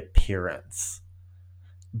give the appearance,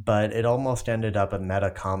 but it almost ended up a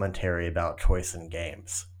meta commentary about choice in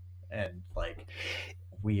games, and like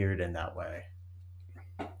weird in that way.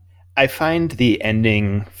 I find the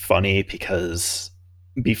ending funny because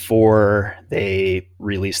before they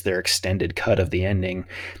released their extended cut of the ending,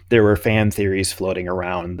 there were fan theories floating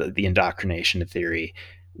around, the indoctrination theory,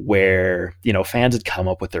 where fans had come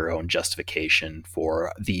up with their own justification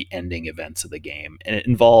for the ending events of the game, and it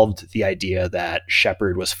involved the idea that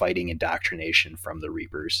Shepard was fighting indoctrination from the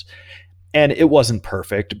Reapers, and it wasn't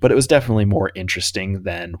perfect, but it was definitely more interesting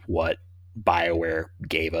than what BioWare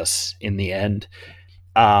gave us in the end.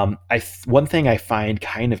 One thing I find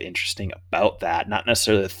kind of interesting about that, not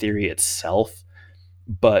necessarily the theory itself,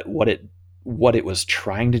 but what it was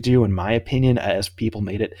trying to do, in my opinion, as people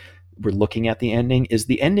made it, were looking at the ending, is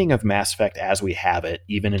the ending of Mass Effect as we have it,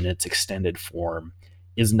 even in its extended form,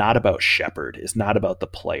 is not about Shepard, is not about the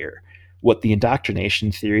player. What the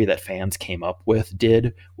indoctrination theory that fans came up with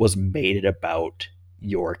did was made it about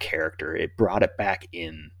your character. It brought it back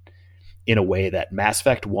in a way that Mass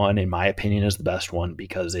Effect 1, in my opinion, is the best one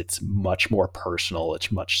because it's much more personal,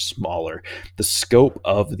 it's much smaller. The scope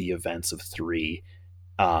of the events of 3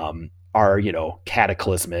 are,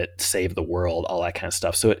 cataclysmic, save the world, all that kind of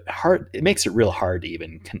stuff. So it makes it real hard to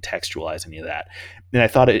even contextualize any of that. And I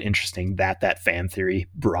thought it interesting that that fan theory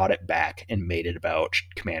brought it back and made it about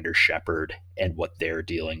Commander Shepard and what they're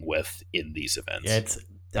dealing with in these Yeah, events.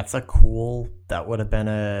 that would have been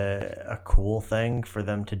a cool thing for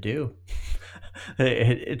them to do.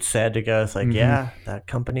 It's sad to go. It's like, Mm-hmm. yeah, that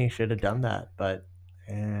company should have done that, but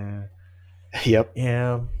Yep.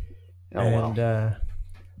 yeah, Oh well. and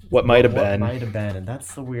What might what have what been. might have been, and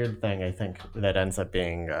that's the weird thing. I think that ends up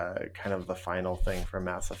being kind of the final thing for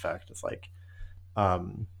Mass Effect. Is like,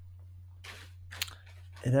 um,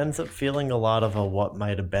 it ends up feeling a lot of a what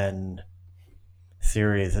might have been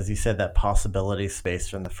series, as you said, that possibility space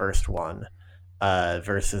from the first one,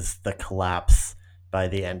 versus the collapse by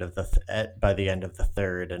the end of the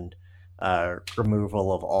third, and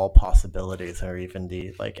removal of all possibilities or even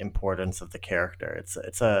the like importance of the character.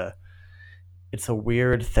 It's a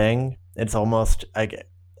weird thing. It's almost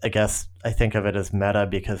I guess I think of it as meta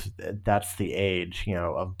because that's the age,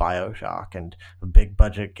 of BioShock and big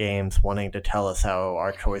budget games wanting to tell us how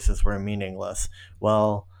our choices were meaningless.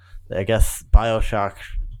 Well, I guess BioShock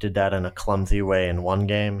did that in a clumsy way in one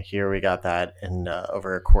game. Here we got that in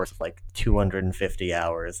over a course of like 250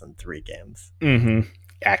 hours in 3 games.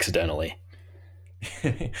 Accidentally.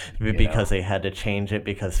 Because they had to change it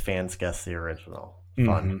because fans guessed the original.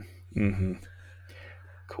 Fun.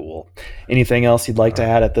 Cool. Anything else you'd like to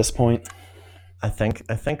add at this point? I think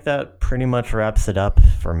that pretty much wraps it up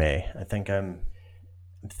for me. I think I'm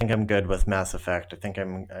good with Mass Effect. I think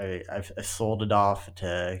I've sold it off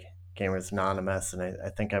to Gamers Anonymous, and I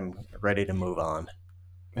think I'm ready to move on.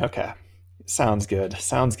 Okay. Sounds good.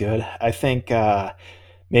 I think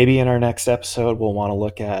maybe in our next episode we'll want to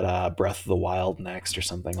look at Breath of the Wild next or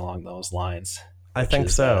something along those lines. I think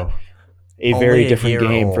so. A very different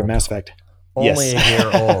game from Mass Effect. Only a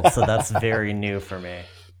year old, so that's very new for me.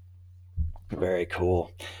 Very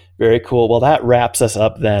cool. Well, that wraps us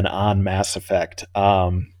up then on Mass Effect.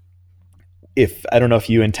 If I don't know if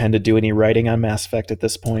you intend to do any writing on Mass Effect at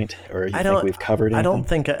this point, or you think we've covered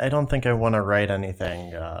anything? I don't think I want to write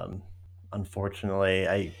anything. Unfortunately,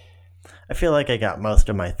 I feel like I got most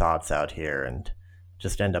of my thoughts out here, and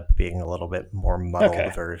just end up being a little bit more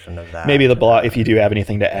muddled version of that. Maybe the blog, if you do have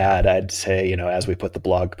anything to add, I'd say, as we put the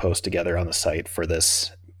blog post together on the site for this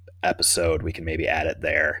episode, we can maybe add it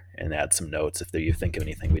there and add some notes if you think of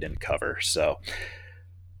anything we didn't cover. So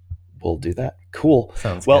we'll do that. Cool.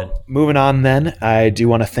 Sounds good. Moving on then, I do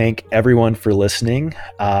want to thank everyone for listening.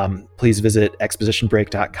 Please visit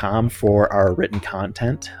expositionbreak.com for our written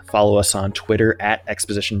content. Follow us on Twitter at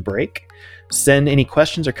expositionbreak. Send any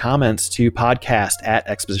questions or comments to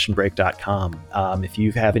podcast@expositionbreak.com. If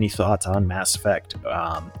you have any thoughts on Mass Effect,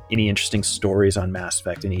 any interesting stories on Mass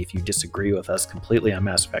Effect, if you disagree with us completely on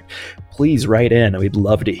Mass Effect, please write in. We'd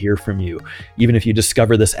love to hear from you. Even if you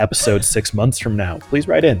discover this episode 6 months from now, please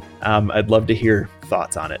write in. I'd love to hear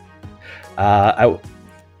thoughts on it.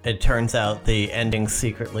 It turns out the ending's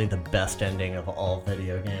secretly the best ending of all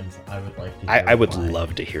video games. I would like to. I would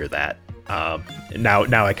love to hear that.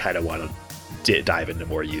 Now I kind of want to dive into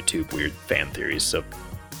more YouTube weird fan theories, so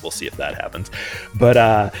we'll see if that happens. But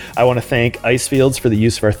I want to thank Icefields for the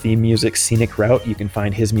use of our theme music, Scenic Route. You can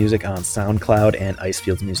find his music on SoundCloud and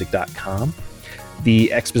icefieldsmusic.com.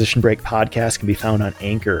 The Exposition Break podcast can be found on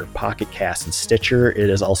Anchor, Pocket Cast, and Stitcher.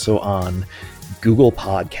 It is also on Google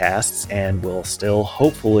Podcasts and will still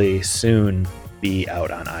hopefully soon be out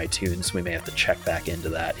on iTunes. We may have to check back into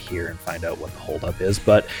that here and find out what the holdup is.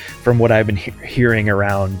 But from what I've been hearing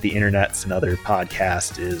around the internets and other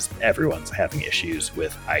podcasts is everyone's having issues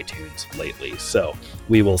with iTunes lately. So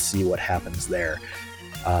we will see what happens there.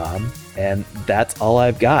 And that's all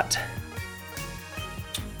I've got.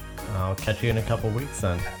 I'll catch you in a couple weeks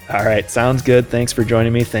then. All right. Sounds good. Thanks for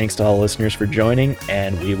joining me. Thanks to all listeners for joining,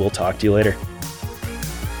 and we will talk to you later.